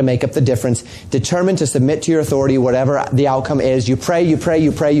trust him to make up the difference, determined to submit to your authority, whatever the outcome is. You pray, you pray,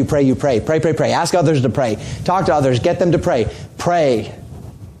 you pray, you pray, you pray. Pray, pray, pray. Ask others to pray. Talk to others. Get them to pray. Pray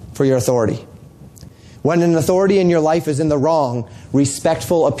for your authority. When an authority in your life is in the wrong,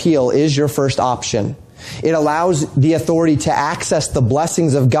 respectful appeal is your first option. It allows the authority to access the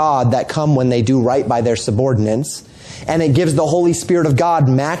blessings of God that come when they do right by their subordinates. And it gives the Holy Spirit of God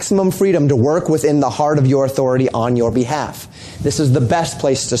maximum freedom to work within the heart of your authority on your behalf. This is the best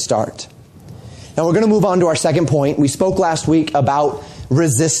place to start. Now we're going to move on to our second point. We spoke last week about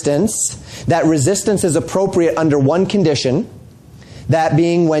resistance. That resistance is appropriate under one condition. That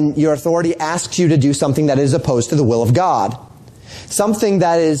being when your authority asks you to do something that is opposed to the will of God. Something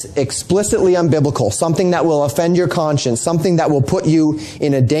that is explicitly unbiblical, something that will offend your conscience, something that will put you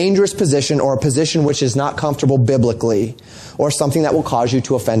in a dangerous position or a position which is not comfortable biblically, or something that will cause you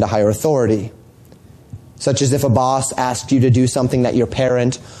to offend a higher authority. Such as if a boss asked you to do something that your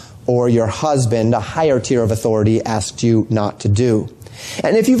parent or your husband, a higher tier of authority, asked you not to do.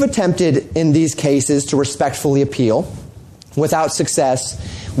 And if you've attempted in these cases to respectfully appeal without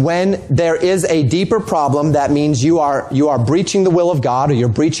success, when there is a deeper problem, that means you are breaching the will of God or you're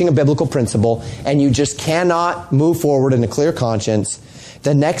breaching a biblical principle and you just cannot move forward in a clear conscience,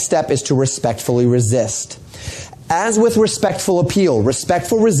 The next step is to respectfully resist. As with respectful appeal,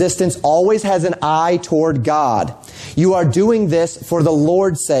 respectful resistance always has an eye toward God. You are doing this for the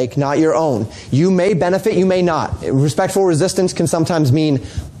Lord's sake, not your own. You may benefit, you may not. Respectful resistance can sometimes mean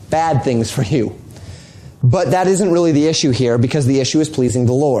bad things for you. But that isn't really the issue here, because the issue is pleasing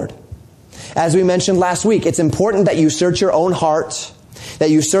the Lord. As we mentioned last week, it's important that you search your own heart, that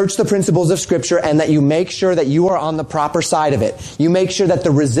you search the principles of Scripture, and that you make sure that you are on the proper side of it. You make sure that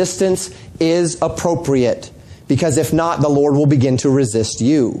the resistance is appropriate. Because if not, the Lord will begin to resist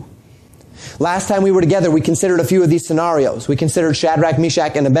you. Last time we were together, we considered a few of these scenarios. We considered Shadrach,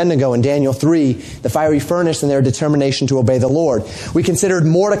 Meshach, and Abednego in Daniel 3, the fiery furnace and their determination to obey the Lord. We considered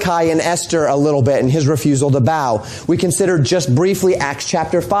Mordecai and Esther a little bit and his refusal to bow. We considered just briefly Acts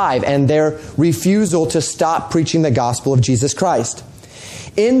chapter 5 and their refusal to stop preaching the gospel of Jesus Christ.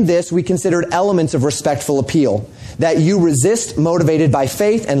 In this, we considered elements of respectful appeal. That you resist motivated by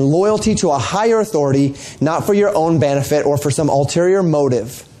faith and loyalty to a higher authority, not for your own benefit or for some ulterior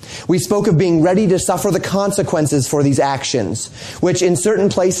motive. We spoke of being ready to suffer the consequences for these actions, which in certain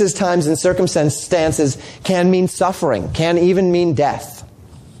places, times, and circumstances can mean suffering, can even mean death.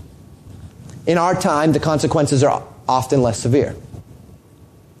 In our time, the consequences are often less severe.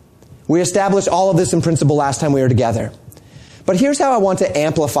 We established all of this in principle last time we were together. But here's how I want to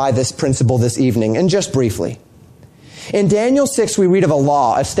amplify this principle this evening, and just briefly. In Daniel 6, we read of a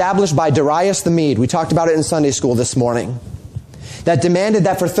law established by Darius the Mede. We talked about it in Sunday school this morning. That demanded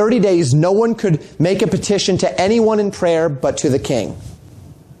that for 30 days, no one could make a petition to anyone in prayer but to the king.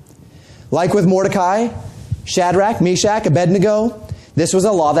 Like with Mordecai, Shadrach, Meshach, Abednego, this was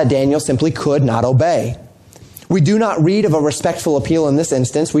a law that Daniel simply could not obey. We do not read of a respectful appeal in this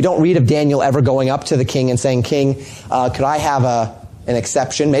instance. We don't read of Daniel ever going up to the king and saying, King, could I have an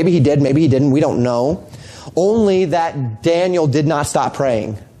exception? Maybe he did, maybe he didn't. We don't know. Only that Daniel did not stop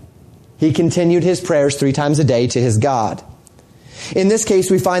praying. He continued his prayers 3 times a day to his God. In this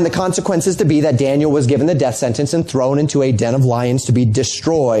case, we find the consequences to be that Daniel was given the death sentence and thrown into a den of lions to be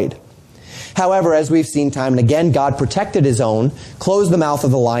destroyed. However, as we've seen time and again, God protected his own, closed the mouth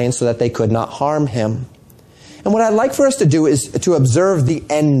of the lions so that they could not harm him. And what I'd like for us to do is to observe the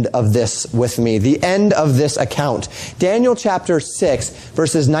end of this with me, the end of this account. Daniel chapter 6,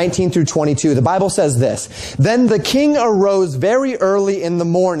 verses 19 through 22, the Bible says this, Then the king arose very early in the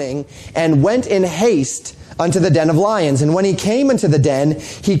morning and went in haste unto the den of lions. And when he came into the den,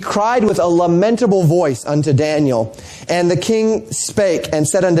 he cried with a lamentable voice unto Daniel. And the king spake and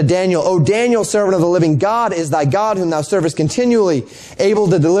said unto Daniel, O Daniel, servant of the living God, is thy God whom thou servest continually, able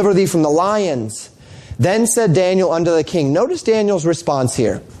to deliver thee from the lions? Then said Daniel unto the king, notice Daniel's response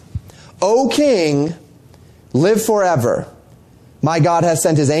here. O king, live forever. My God has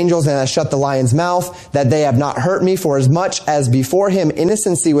sent his angels and has shut the lion's mouth, that they have not hurt me, for as much as before him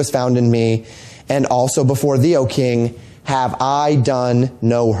innocency was found in me, and also before thee, O king, have I done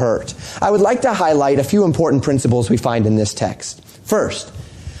no hurt. I would like to highlight a few important principles we find in this text. First,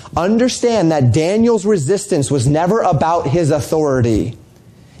 understand that Daniel's resistance was never about his authority.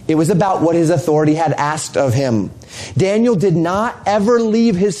 It was about what his authority had asked of him. Daniel did not ever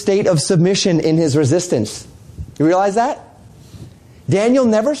leave his state of submission in his resistance. You realize that? Daniel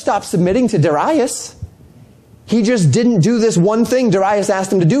never stopped submitting to Darius. He just didn't do this one thing Darius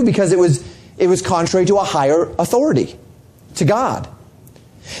asked him to do because it was contrary to a higher authority, to God.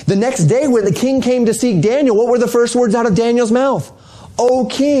 The next day when the king came to seek Daniel, what were the first words out of Daniel's mouth? O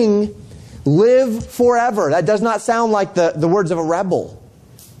king, live forever. That does not sound like the words of a rebel,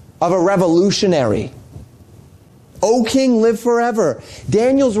 of a revolutionary. O king, live forever.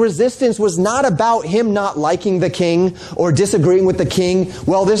 Daniel's resistance was not about him not liking the king or disagreeing with the king.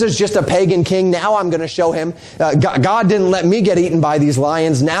 Well, this is just a pagan king. Now I'm going to show him. God didn't let me get eaten by these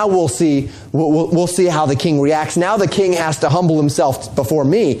lions. Now we'll see how the king reacts. Now the king has to humble himself before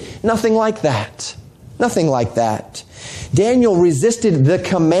me. Nothing like that. Nothing like that. Daniel resisted the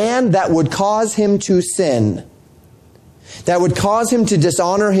command that would cause him to sin, that would cause him to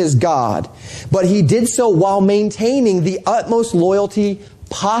dishonor his God. But he did so while maintaining the utmost loyalty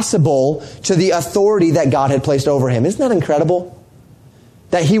possible to the authority that God had placed over him. Isn't that incredible?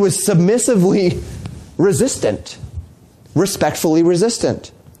 That he was submissively resistant, respectfully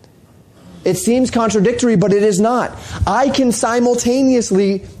resistant. It seems contradictory, but it is not. I can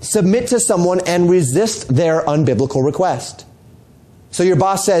simultaneously submit to someone and resist their unbiblical request. So your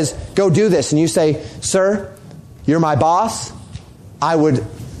boss says, go do this. And you say, sir, you're my boss. I would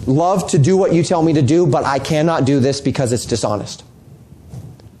love to do what you tell me to do, but I cannot do this because it's dishonest.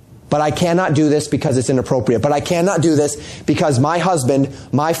 But I cannot do this because it's inappropriate. But I cannot do this because my husband,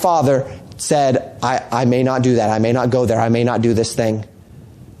 my father, said, I may not do that. I may not go there. I may not do this thing.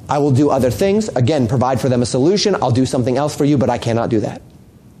 I will do other things. Again, provide for them a solution. I'll do something else for you, but I cannot do that.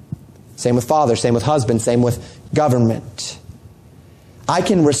 Same with fathers, same with husbands, same with government. I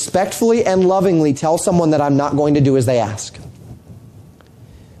can respectfully and lovingly tell someone that I'm not going to do as they ask.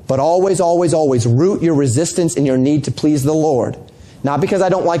 But always, always, always root your resistance in your need to please the Lord. Not because I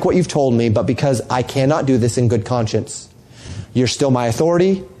don't like what you've told me, but because I cannot do this in good conscience. You're still my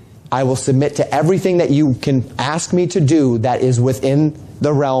authority. I will submit to everything that you can ask me to do that is within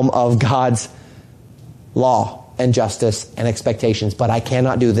the realm of God's law and justice and expectations. But I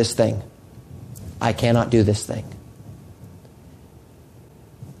cannot do this thing. I cannot do this thing.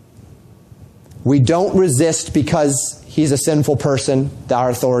 We don't resist because he's a sinful person,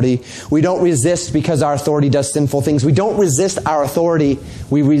 our authority. We don't resist because our authority does sinful things. We don't resist our authority.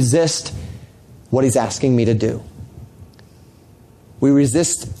 We resist what he's asking me to do. We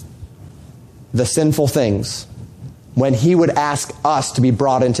resist the sinful things when he would ask us to be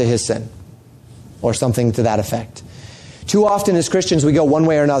brought into his sin or something to that effect. Too often as Christians, we go one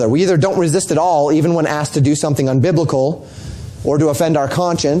way or another. We either don't resist at all, even when asked to do something unbiblical or to offend our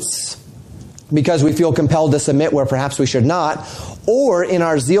conscience, because we feel compelled to submit where perhaps we should not, or in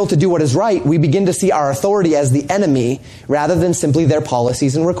our zeal to do what is right, we begin to see our authority as the enemy rather than simply their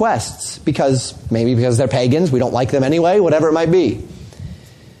policies and requests, because they're pagans, we don't like them anyway, whatever it might be.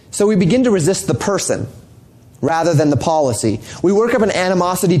 So we begin to resist the person rather than the policy. We work up an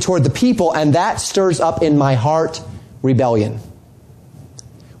animosity toward the people, and that stirs up in my heart rebellion,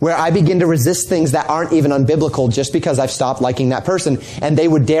 where I begin to resist things that aren't even unbiblical just because I've stopped liking that person, and they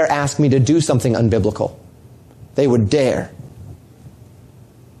would dare ask me to do something unbiblical. They would dare.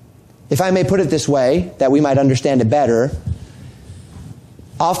 If I may put it this way, that we might understand it better,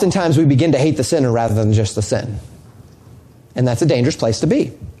 oftentimes we begin to hate the sinner rather than just the sin. And that's a dangerous place to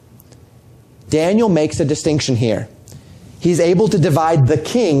be. Daniel makes a distinction here. He's able to divide the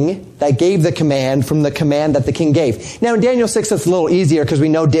king that gave the command from the command that the king gave. Now in Daniel 6 it's a little easier because we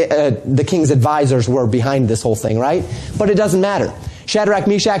know the king's advisors were behind this whole thing, right? But it doesn't matter. Shadrach,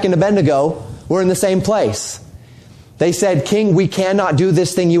 Meshach, and Abednego were in the same place. They said, King, we cannot do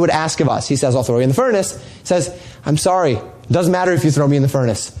this thing you would ask of us. He says, I'll throw you in the furnace. He says, I'm sorry. It doesn't matter if you throw me in the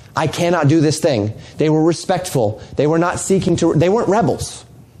furnace. I cannot do this thing. They were respectful. They were not they weren't rebels.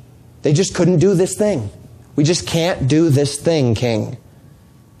 They just couldn't do this thing. We just can't do this thing, King.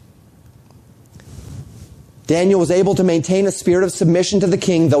 Daniel was able to maintain a spirit of submission to the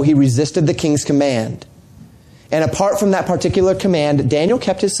king, though he resisted the king's command. And apart from that particular command, Daniel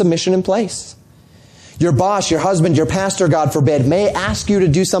kept his submission in place. Your boss, your husband, your pastor, God forbid, may ask you to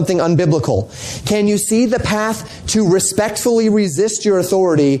do something unbiblical. Can you see the path to respectfully resist your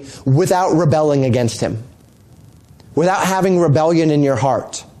authority without rebelling against him? Without having rebellion in your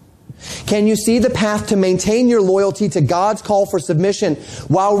heart? Can you see the path to maintain your loyalty to God's call for submission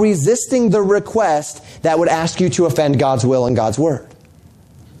while resisting the request that would ask you to offend God's will and God's word?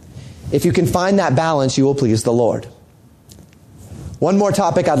 If you can find that balance, you will please the Lord. One more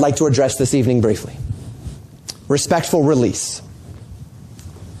topic I'd like to address this evening briefly. Respectful release.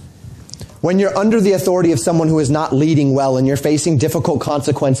 When you're under the authority of someone who is not leading well and you're facing difficult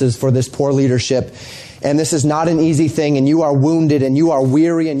consequences for this poor leadership, and this is not an easy thing, and you are wounded and you are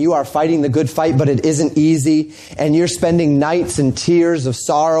weary and you are fighting the good fight, but it isn't easy, and you're spending nights in tears of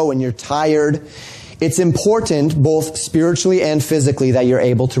sorrow and you're tired, it's important both spiritually and physically that you're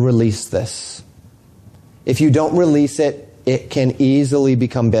able to release this. If you don't release it, it can easily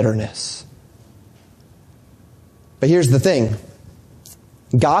become bitterness. But here's the thing.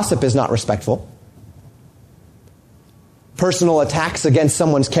 Gossip is not respectful. Personal attacks against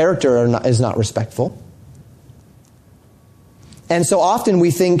someone's character is not respectful. And so often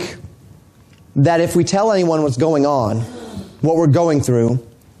we think that if we tell anyone what's going on, what we're going through,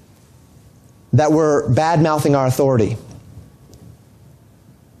 that we're bad-mouthing our authority.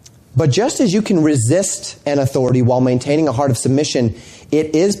 But just as you can resist an authority while maintaining a heart of submission,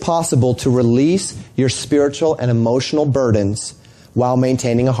 it is possible to release your spiritual and emotional burdens while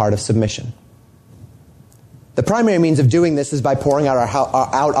maintaining a heart of submission. The primary means of doing this is by pouring out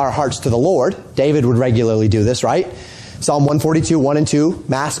our hearts to the Lord. David would regularly do this, right? Psalm 142, 1 and 2,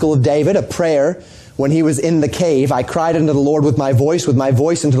 Maskil of David, a prayer when he was in the cave. I cried unto the Lord with my voice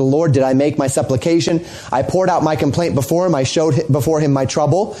unto the Lord did I make my supplication. I poured out my complaint before him. I showed before him my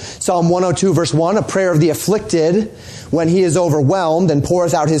trouble. Psalm 102, verse 1, a prayer of the afflicted when he is overwhelmed and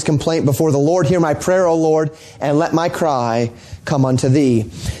pours out his complaint before the Lord. Hear my prayer, O Lord, and let my cry come unto thee.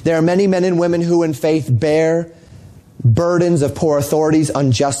 There are many men and women who in faith bear burdens of poor authorities,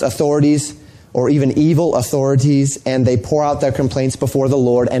 unjust authorities, or even evil authorities, and they pour out their complaints before the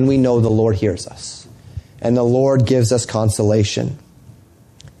Lord, and we know the Lord hears us. And the Lord gives us consolation.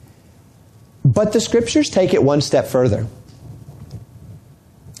 But the scriptures take it one step further.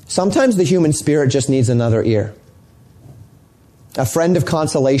 Sometimes the human spirit just needs another ear, a friend of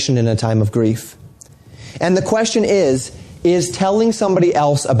consolation in a time of grief. And the question is telling somebody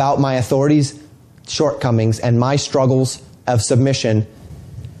else about my authority's shortcomings and my struggles of submission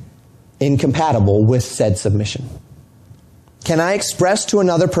incompatible with said submission? Can I express to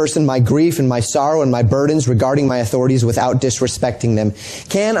another person my grief and my sorrow and my burdens regarding my authorities without disrespecting them?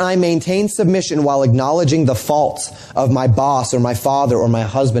 Can I maintain submission while acknowledging the faults of my boss or my father or my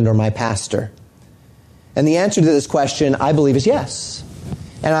husband or my pastor? And the answer to this question, I believe, is yes.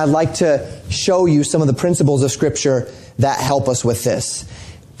 And I'd like to show you some of the principles of Scripture that help us with this.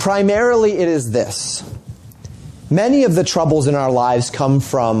 Primarily, it is this. Many of the troubles in our lives come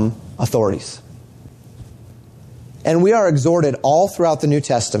from authorities. And we are exhorted all throughout the New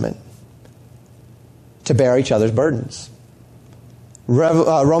Testament to bear each other's burdens.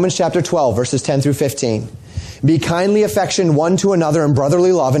 Romans chapter 12, verses 10 through 15. Be kindly affectioned one to another in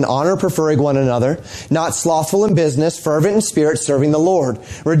brotherly love and honor preferring one another, not slothful in business, fervent in spirit, serving the Lord,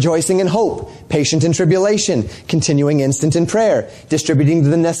 rejoicing in hope, patient in tribulation, continuing instant in prayer, distributing to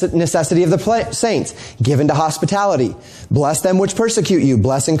the necessity of the saints, given to hospitality. Bless them which persecute you,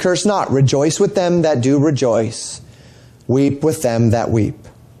 bless and curse not, rejoice with them that do rejoice, weep with them that weep.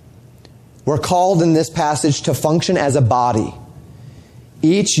 We're called in this passage to function as a body,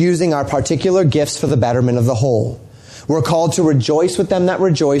 each using our particular gifts for the betterment of the whole. We're called to rejoice with them that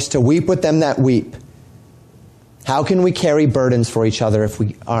rejoice, to weep with them that weep. How can we carry burdens for each other if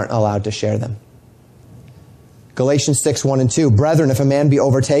we aren't allowed to share them? Galatians 6, 1 and 2. Brethren, if a man be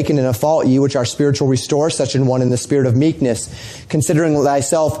overtaken in a fault, ye which are spiritual restore such an one in the spirit of meekness, considering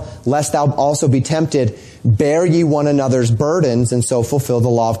thyself, lest thou also be tempted. Bear ye one another's burdens, and so fulfill the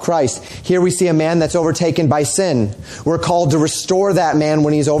law of Christ. Here we see a man that's overtaken by sin. We're called to restore that man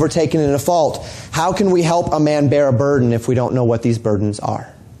when he's overtaken in a fault. How can we help a man bear a burden if we don't know what these burdens are?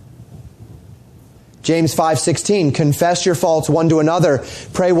 James 5:16, confess your faults one to another,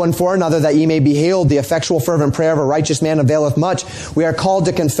 pray one for another that ye may be healed. The effectual fervent prayer of a righteous man availeth much. We are called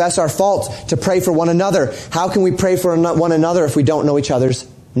to confess our faults, to pray for one another. How can we pray for one another if we don't know each other's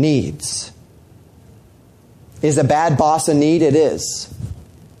needs? Is a bad boss a need? It is.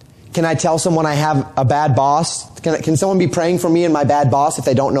 Can I tell someone I have a bad boss? Can someone be praying for me and my bad boss if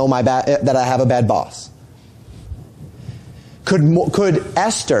they don't know that I have a bad boss? Could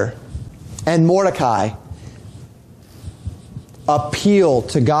Esther and Mordecai appeal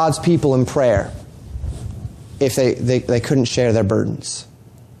to God's people in prayer if they couldn't share their burdens?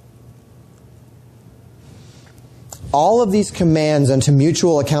 All of these commands unto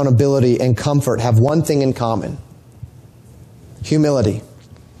mutual accountability and comfort have one thing in common: humility.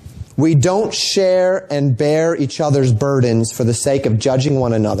 We don't share and bear each other's burdens for the sake of judging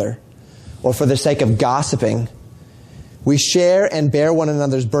one another or for the sake of gossiping. We share and bear one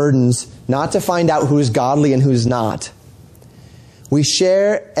another's burdens not to find out who's godly and who's not. We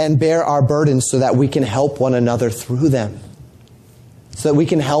share and bear our burdens so that we can help one another through them. So that we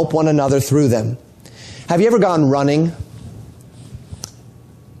can help one another through them. Have you ever gone running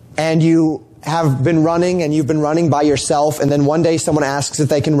and you have been running and you've been running by yourself, and then one day someone asks if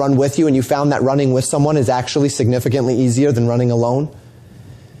they can run with you, and you found that running with someone is actually significantly easier than running alone?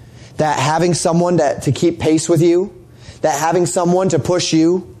 That having someone to keep pace with you, that having someone to push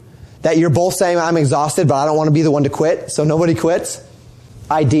you, that you're both saying, I'm exhausted, but I don't want to be the one to quit, so nobody quits.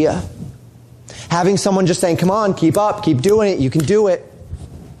 Idea. Having someone just saying, come on, keep up, keep doing it, you can do it.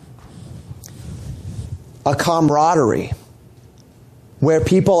 A camaraderie where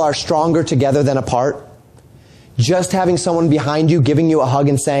people are stronger together than apart. Just having someone behind you giving you a hug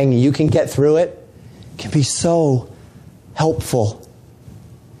and saying you can get through it can be so helpful.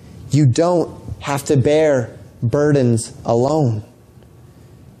 You don't have to bear burdens alone.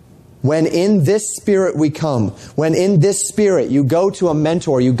 When in this spirit we come, when in this spirit you go to a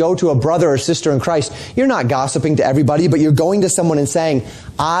mentor, you go to a brother or sister in Christ, you're not gossiping to everybody, but you're going to someone and saying,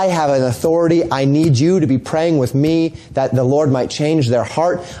 I have an authority. I need you to be praying with me that the Lord might change their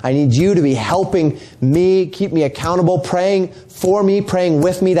heart. I need you to be helping me, keep me accountable, praying for me, praying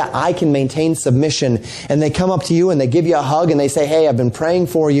with me that I can maintain submission. And they come up to you and they give you a hug and they say, hey, I've been praying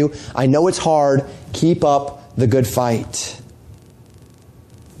for you. I know it's hard. Keep up the good fight.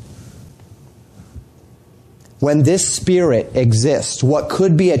 When this spirit exists, what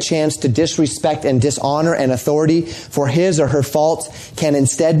could be a chance to disrespect and dishonor an authority for his or her faults can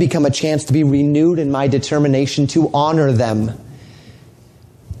instead become a chance to be renewed in my determination to honor them.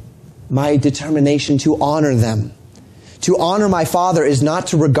 My determination to honor them. To honor my father is not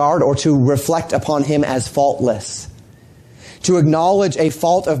to regard or to reflect upon him as faultless. To acknowledge a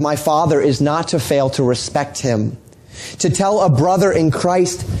fault of my father is not to fail to respect him. To tell a brother in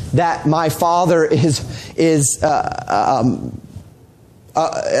Christ that my father is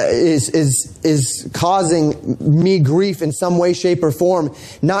causing me grief in some way, shape, or form,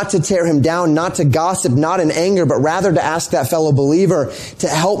 not to tear him down, not to gossip, not in anger, but rather to ask that fellow believer to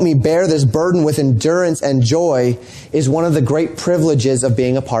help me bear this burden with endurance and joy, is one of the great privileges of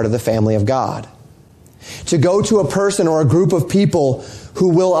being a part of the family of God. To go to a person or a group of people who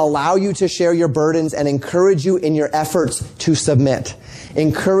will allow you to share your burdens and encourage you in your efforts to submit,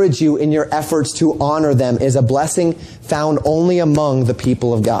 encourage you in your efforts to honor them, is a blessing found only among the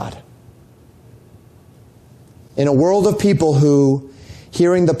people of God. In a world of people who,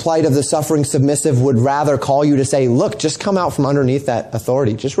 hearing the plight of the suffering submissive, would rather call you to say, look, just come out from underneath that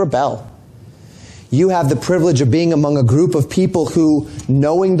authority, just rebel. You have the privilege of being among a group of people who,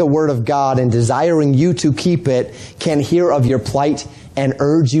 knowing the Word of God and desiring you to keep it, can hear of your plight and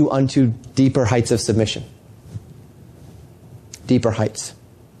urge you unto deeper heights of submission. Deeper heights.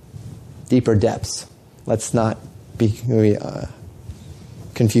 Deeper depths. Let's not be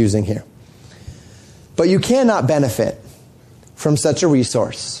confusing here. But you cannot benefit from such a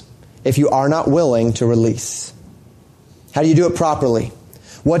resource if you are not willing to release. How do you do it properly?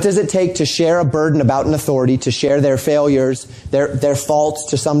 What does it take to share a burden about an authority, to share their failures, their faults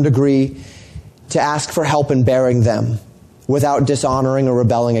to some degree, to ask for help in bearing them without dishonoring or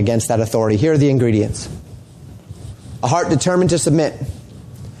rebelling against that authority? Here are the ingredients. A heart determined to submit.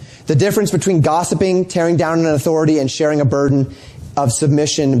 The difference between gossiping, tearing down an authority, and sharing a burden of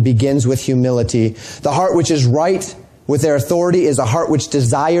submission begins with humility. The heart which is right with their authority is a heart which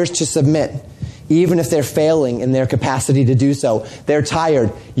desires to submit, even if they're failing in their capacity to do so. They're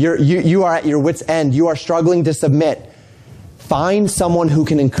tired. You are at your wit's end. You are struggling to submit. Find someone who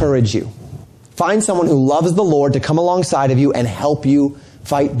can encourage you. Find someone who loves the Lord to come alongside of you and help you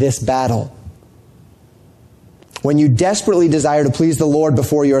fight this battle. When you desperately desire to please the Lord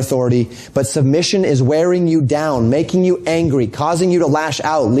before your authority, but submission is wearing you down, making you angry, causing you to lash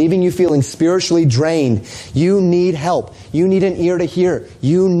out, leaving you feeling spiritually drained, you need help. You need an ear to hear.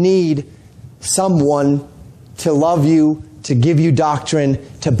 You need someone to love you, to give you doctrine,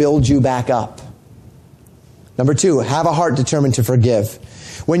 to build you back up. Number 2, have a heart determined to forgive.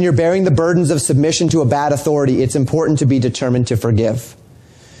 When you're bearing the burdens of submission to a bad authority, it's important to be determined to forgive.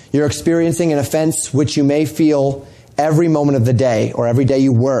 You're experiencing an offense which you may feel every moment of the day, or every day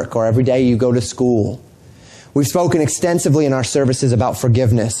you work, or every day you go to school. We've spoken extensively in our services about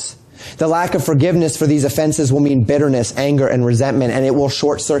forgiveness. The lack of forgiveness for these offenses will mean bitterness, anger, and resentment, and it will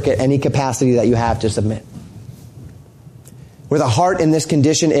short-circuit any capacity that you have to submit. With a heart in this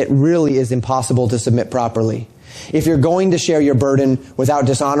condition, it really is impossible to submit properly. If you're going to share your burden without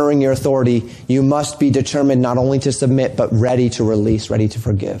dishonoring your authority, you must be determined not only to submit, but ready to release, ready to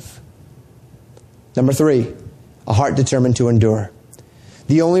forgive. Number 3, a heart determined to endure.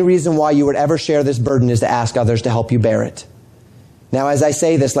 The only reason why you would ever share this burden is to ask others to help you bear it. Now, as I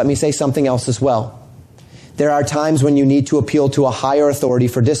say this, let me say something else as well. There are times when you need to appeal to a higher authority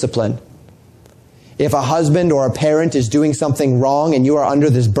for discipline. If a husband or a parent is doing something wrong and you are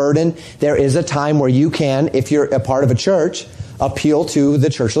under this burden, there is a time where you can, if you're a part of a church, appeal to the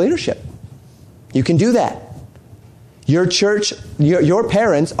church leadership. You can do that. Your church, your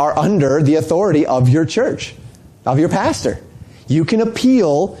parents are under the authority of your church, of your pastor. You can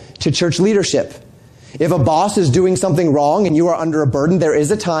appeal to church leadership. If a boss is doing something wrong and you are under a burden, there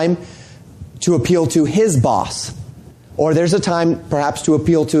is a time to appeal to his boss. Or there's a time perhaps to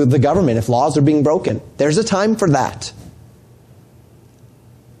appeal to the government if laws are being broken. There's a time for that.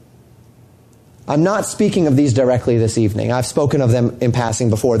 I'm not speaking of these directly this evening. I've spoken of them in passing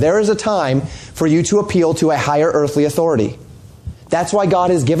before. There is a time for you to appeal to a higher earthly authority. That's why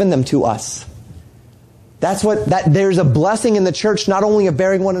God has given them to us. There's a blessing in the church, not only of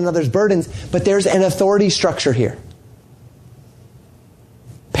bearing one another's burdens, but there's an authority structure here.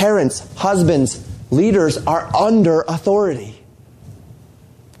 Parents, husbands, leaders are under authority.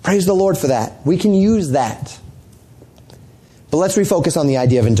 Praise the Lord for that. We can use that. But let's refocus on the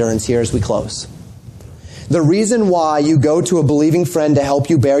idea of endurance here as we close. The reason why you go to a believing friend to help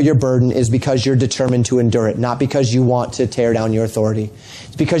you bear your burden is because you're determined to endure it, not because you want to tear down your authority.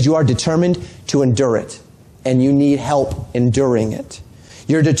 It's because you are determined to endure it, and you need help enduring it.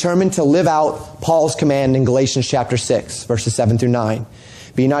 You're determined to live out Paul's command in Galatians chapter 6, verses 7 through 9.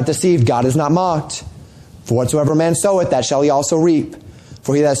 Be not deceived, God is not mocked. For whatsoever man soweth, that shall he also reap.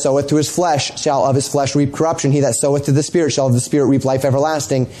 For he that soweth to his flesh shall of his flesh reap corruption. He that soweth to the Spirit shall of the Spirit reap life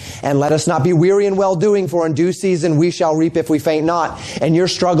everlasting. And let us not be weary in well-doing, for in due season we shall reap if we faint not. And you're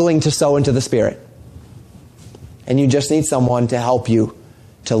struggling to sow into the Spirit. and you just need someone to help you,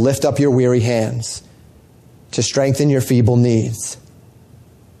 to lift up your weary hands, to strengthen your feeble knees.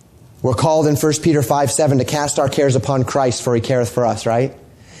 We're called in 1 Peter 5:7 to cast our cares upon Christ, for he careth for us, right?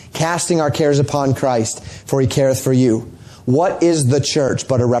 Casting our cares upon Christ, for he careth for you. What is the church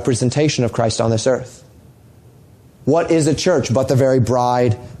but a representation of Christ on this earth? What is a church but the very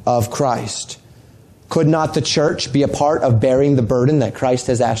bride of Christ? Could not the church be a part of bearing the burden that Christ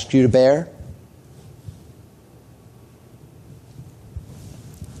has asked you to bear?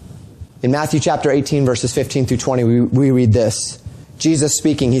 In Matthew chapter 18, verses 15 through 20, we read this. Jesus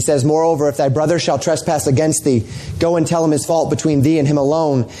speaking, he says, "Moreover, if thy brother shall trespass against thee, go and tell him his fault between thee and him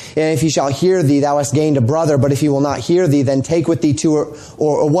alone. And if he shall hear thee, thou hast gained a brother. But if he will not hear thee, then take with thee two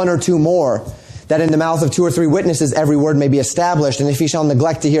or one or two more, that in the mouth of 2 or 3 witnesses every word may be established. And if he shall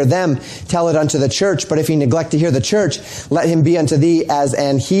neglect to hear them, tell it unto the church. But if he neglect to hear the church, let him be unto thee as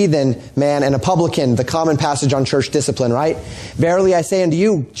an heathen man and a publican." The common passage on church discipline, right? "Verily I say unto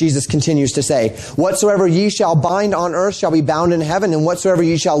you," Jesus continues to say, "whatsoever ye shall bind on earth shall be bound in heaven, and whatsoever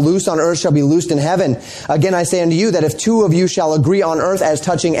ye shall loose on earth shall be loosed in heaven. Again I say unto you, that if 2 of you shall agree on earth as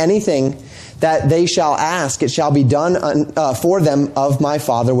touching anything that they shall ask, it shall be done for them of my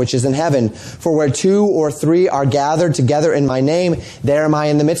Father which is in heaven. For where 2 or 3 are gathered together in my name, there am I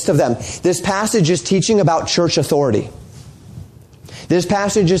in the midst of them." This passage is teaching about church authority. This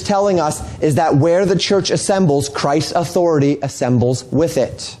passage is telling us is that where the church assembles, Christ's authority assembles with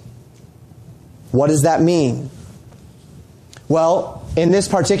it. What does that mean? Well, in this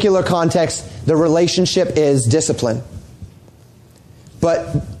particular context, the relationship is discipline.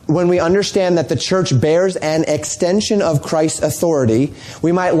 But when we understand that the church bears an extension of Christ's authority,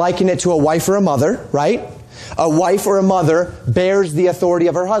 we might liken it to a wife or a mother, right? A wife or a mother bears the authority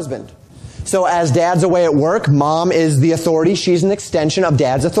of her husband. So as dad's away at work, mom is the authority. She's an extension of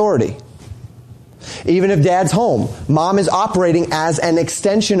dad's authority. Even if dad's home, mom is operating as an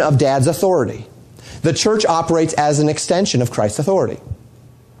extension of dad's authority. The church operates as an extension of Christ's authority.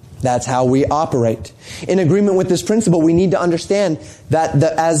 That's how we operate. In agreement with this principle, we need to understand that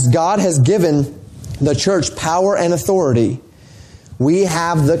as God has given the church power and authority, we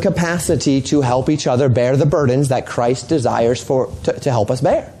have the capacity to help each other bear the burdens that Christ desires to help us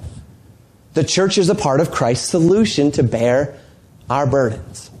bear. The church is a part of Christ's solution to bear our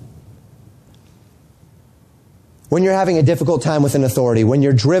burdens. When you're having a difficult time with an authority, when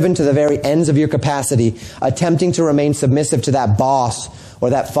you're driven to the very ends of your capacity, attempting to remain submissive to that boss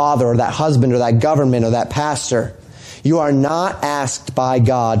or that father or that husband or that government or that pastor, you are not asked by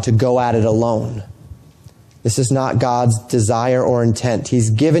God to go at it alone. This is not God's desire or intent. He's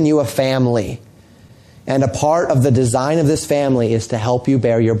given you a family, and a part of the design of this family is to help you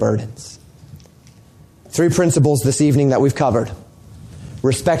bear your burdens. 3 principles this evening that we've covered.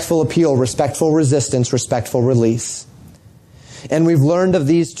 Respectful appeal, respectful resistance, respectful release. And we've learned of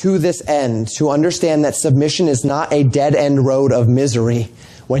these to this end, to understand that submission is not a dead-end road of misery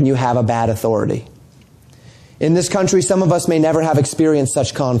when you have a bad authority. In this country, some of us may never have experienced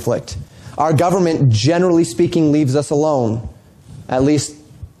such conflict. Our government, generally speaking, leaves us alone, at least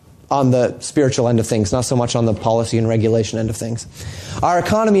on the spiritual end of things, not so much on the policy and regulation end of things. Our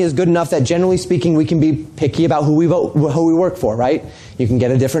economy is good enough that, generally speaking, we can be picky about who we work for, right? You can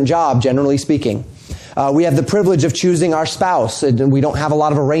get a different job, generally speaking. We have the privilege of choosing our spouse, and we don't have a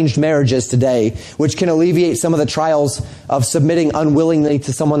lot of arranged marriages today, which can alleviate some of the trials of submitting unwillingly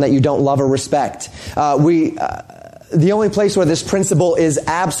to someone that you don't love or respect. The only place where this principle is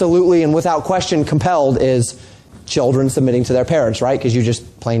absolutely and without question compelled is children submitting to their parents, right? Because you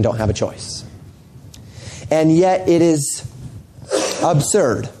just plain don't have a choice. And yet it is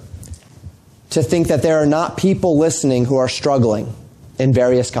absurd to think that there are not people listening who are struggling in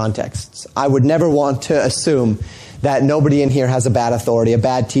various contexts. I would never want to assume that nobody in here has a bad authority, a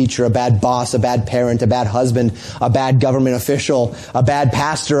bad teacher, a bad boss, a bad parent, a bad husband, a bad government official, a bad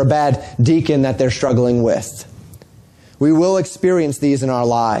pastor, a bad deacon that they're struggling with. We will experience these in our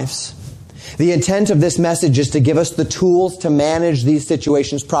lives. The intent of this message is to give us the tools to manage these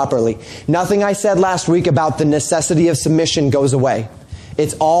situations properly. Nothing I said last week about the necessity of submission goes away.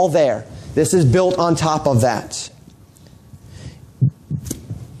 It's all there. This is built on top of that.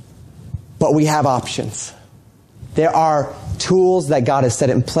 But we have options. There are tools that God has set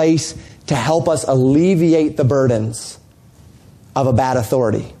in place to help us alleviate the burdens of a bad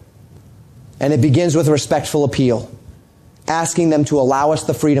authority. And it begins with respectful appeal. Asking them to allow us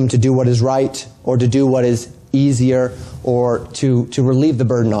the freedom to do what is right, or to do what is easier, or to relieve the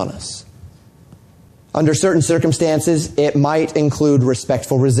burden on us. Under certain circumstances, it might include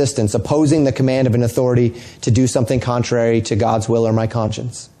respectful resistance, opposing the command of an authority to do something contrary to God's will or my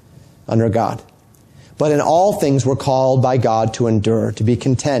conscience under God. But in all things we're called by God to endure, to be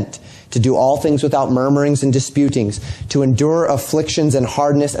content, to do all things without murmurings and disputings, to endure afflictions and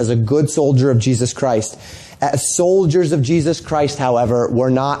hardness as a good soldier of Jesus Christ. As soldiers of Jesus Christ, however, we're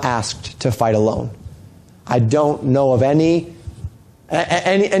not asked to fight alone. I don't know of any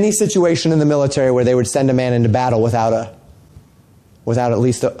situation in the military where they would send a man into battle without at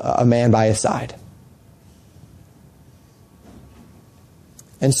least a man by his side.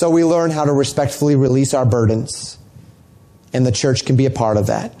 And so we learn how to respectfully release our burdens. And the church can be a part of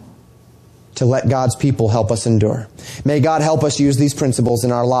that, to let God's people help us endure. May God help us use these principles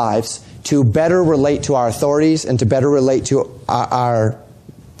in our lives to better relate to our authorities and to better relate to our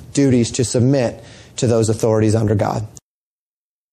duties to submit to those authorities under God.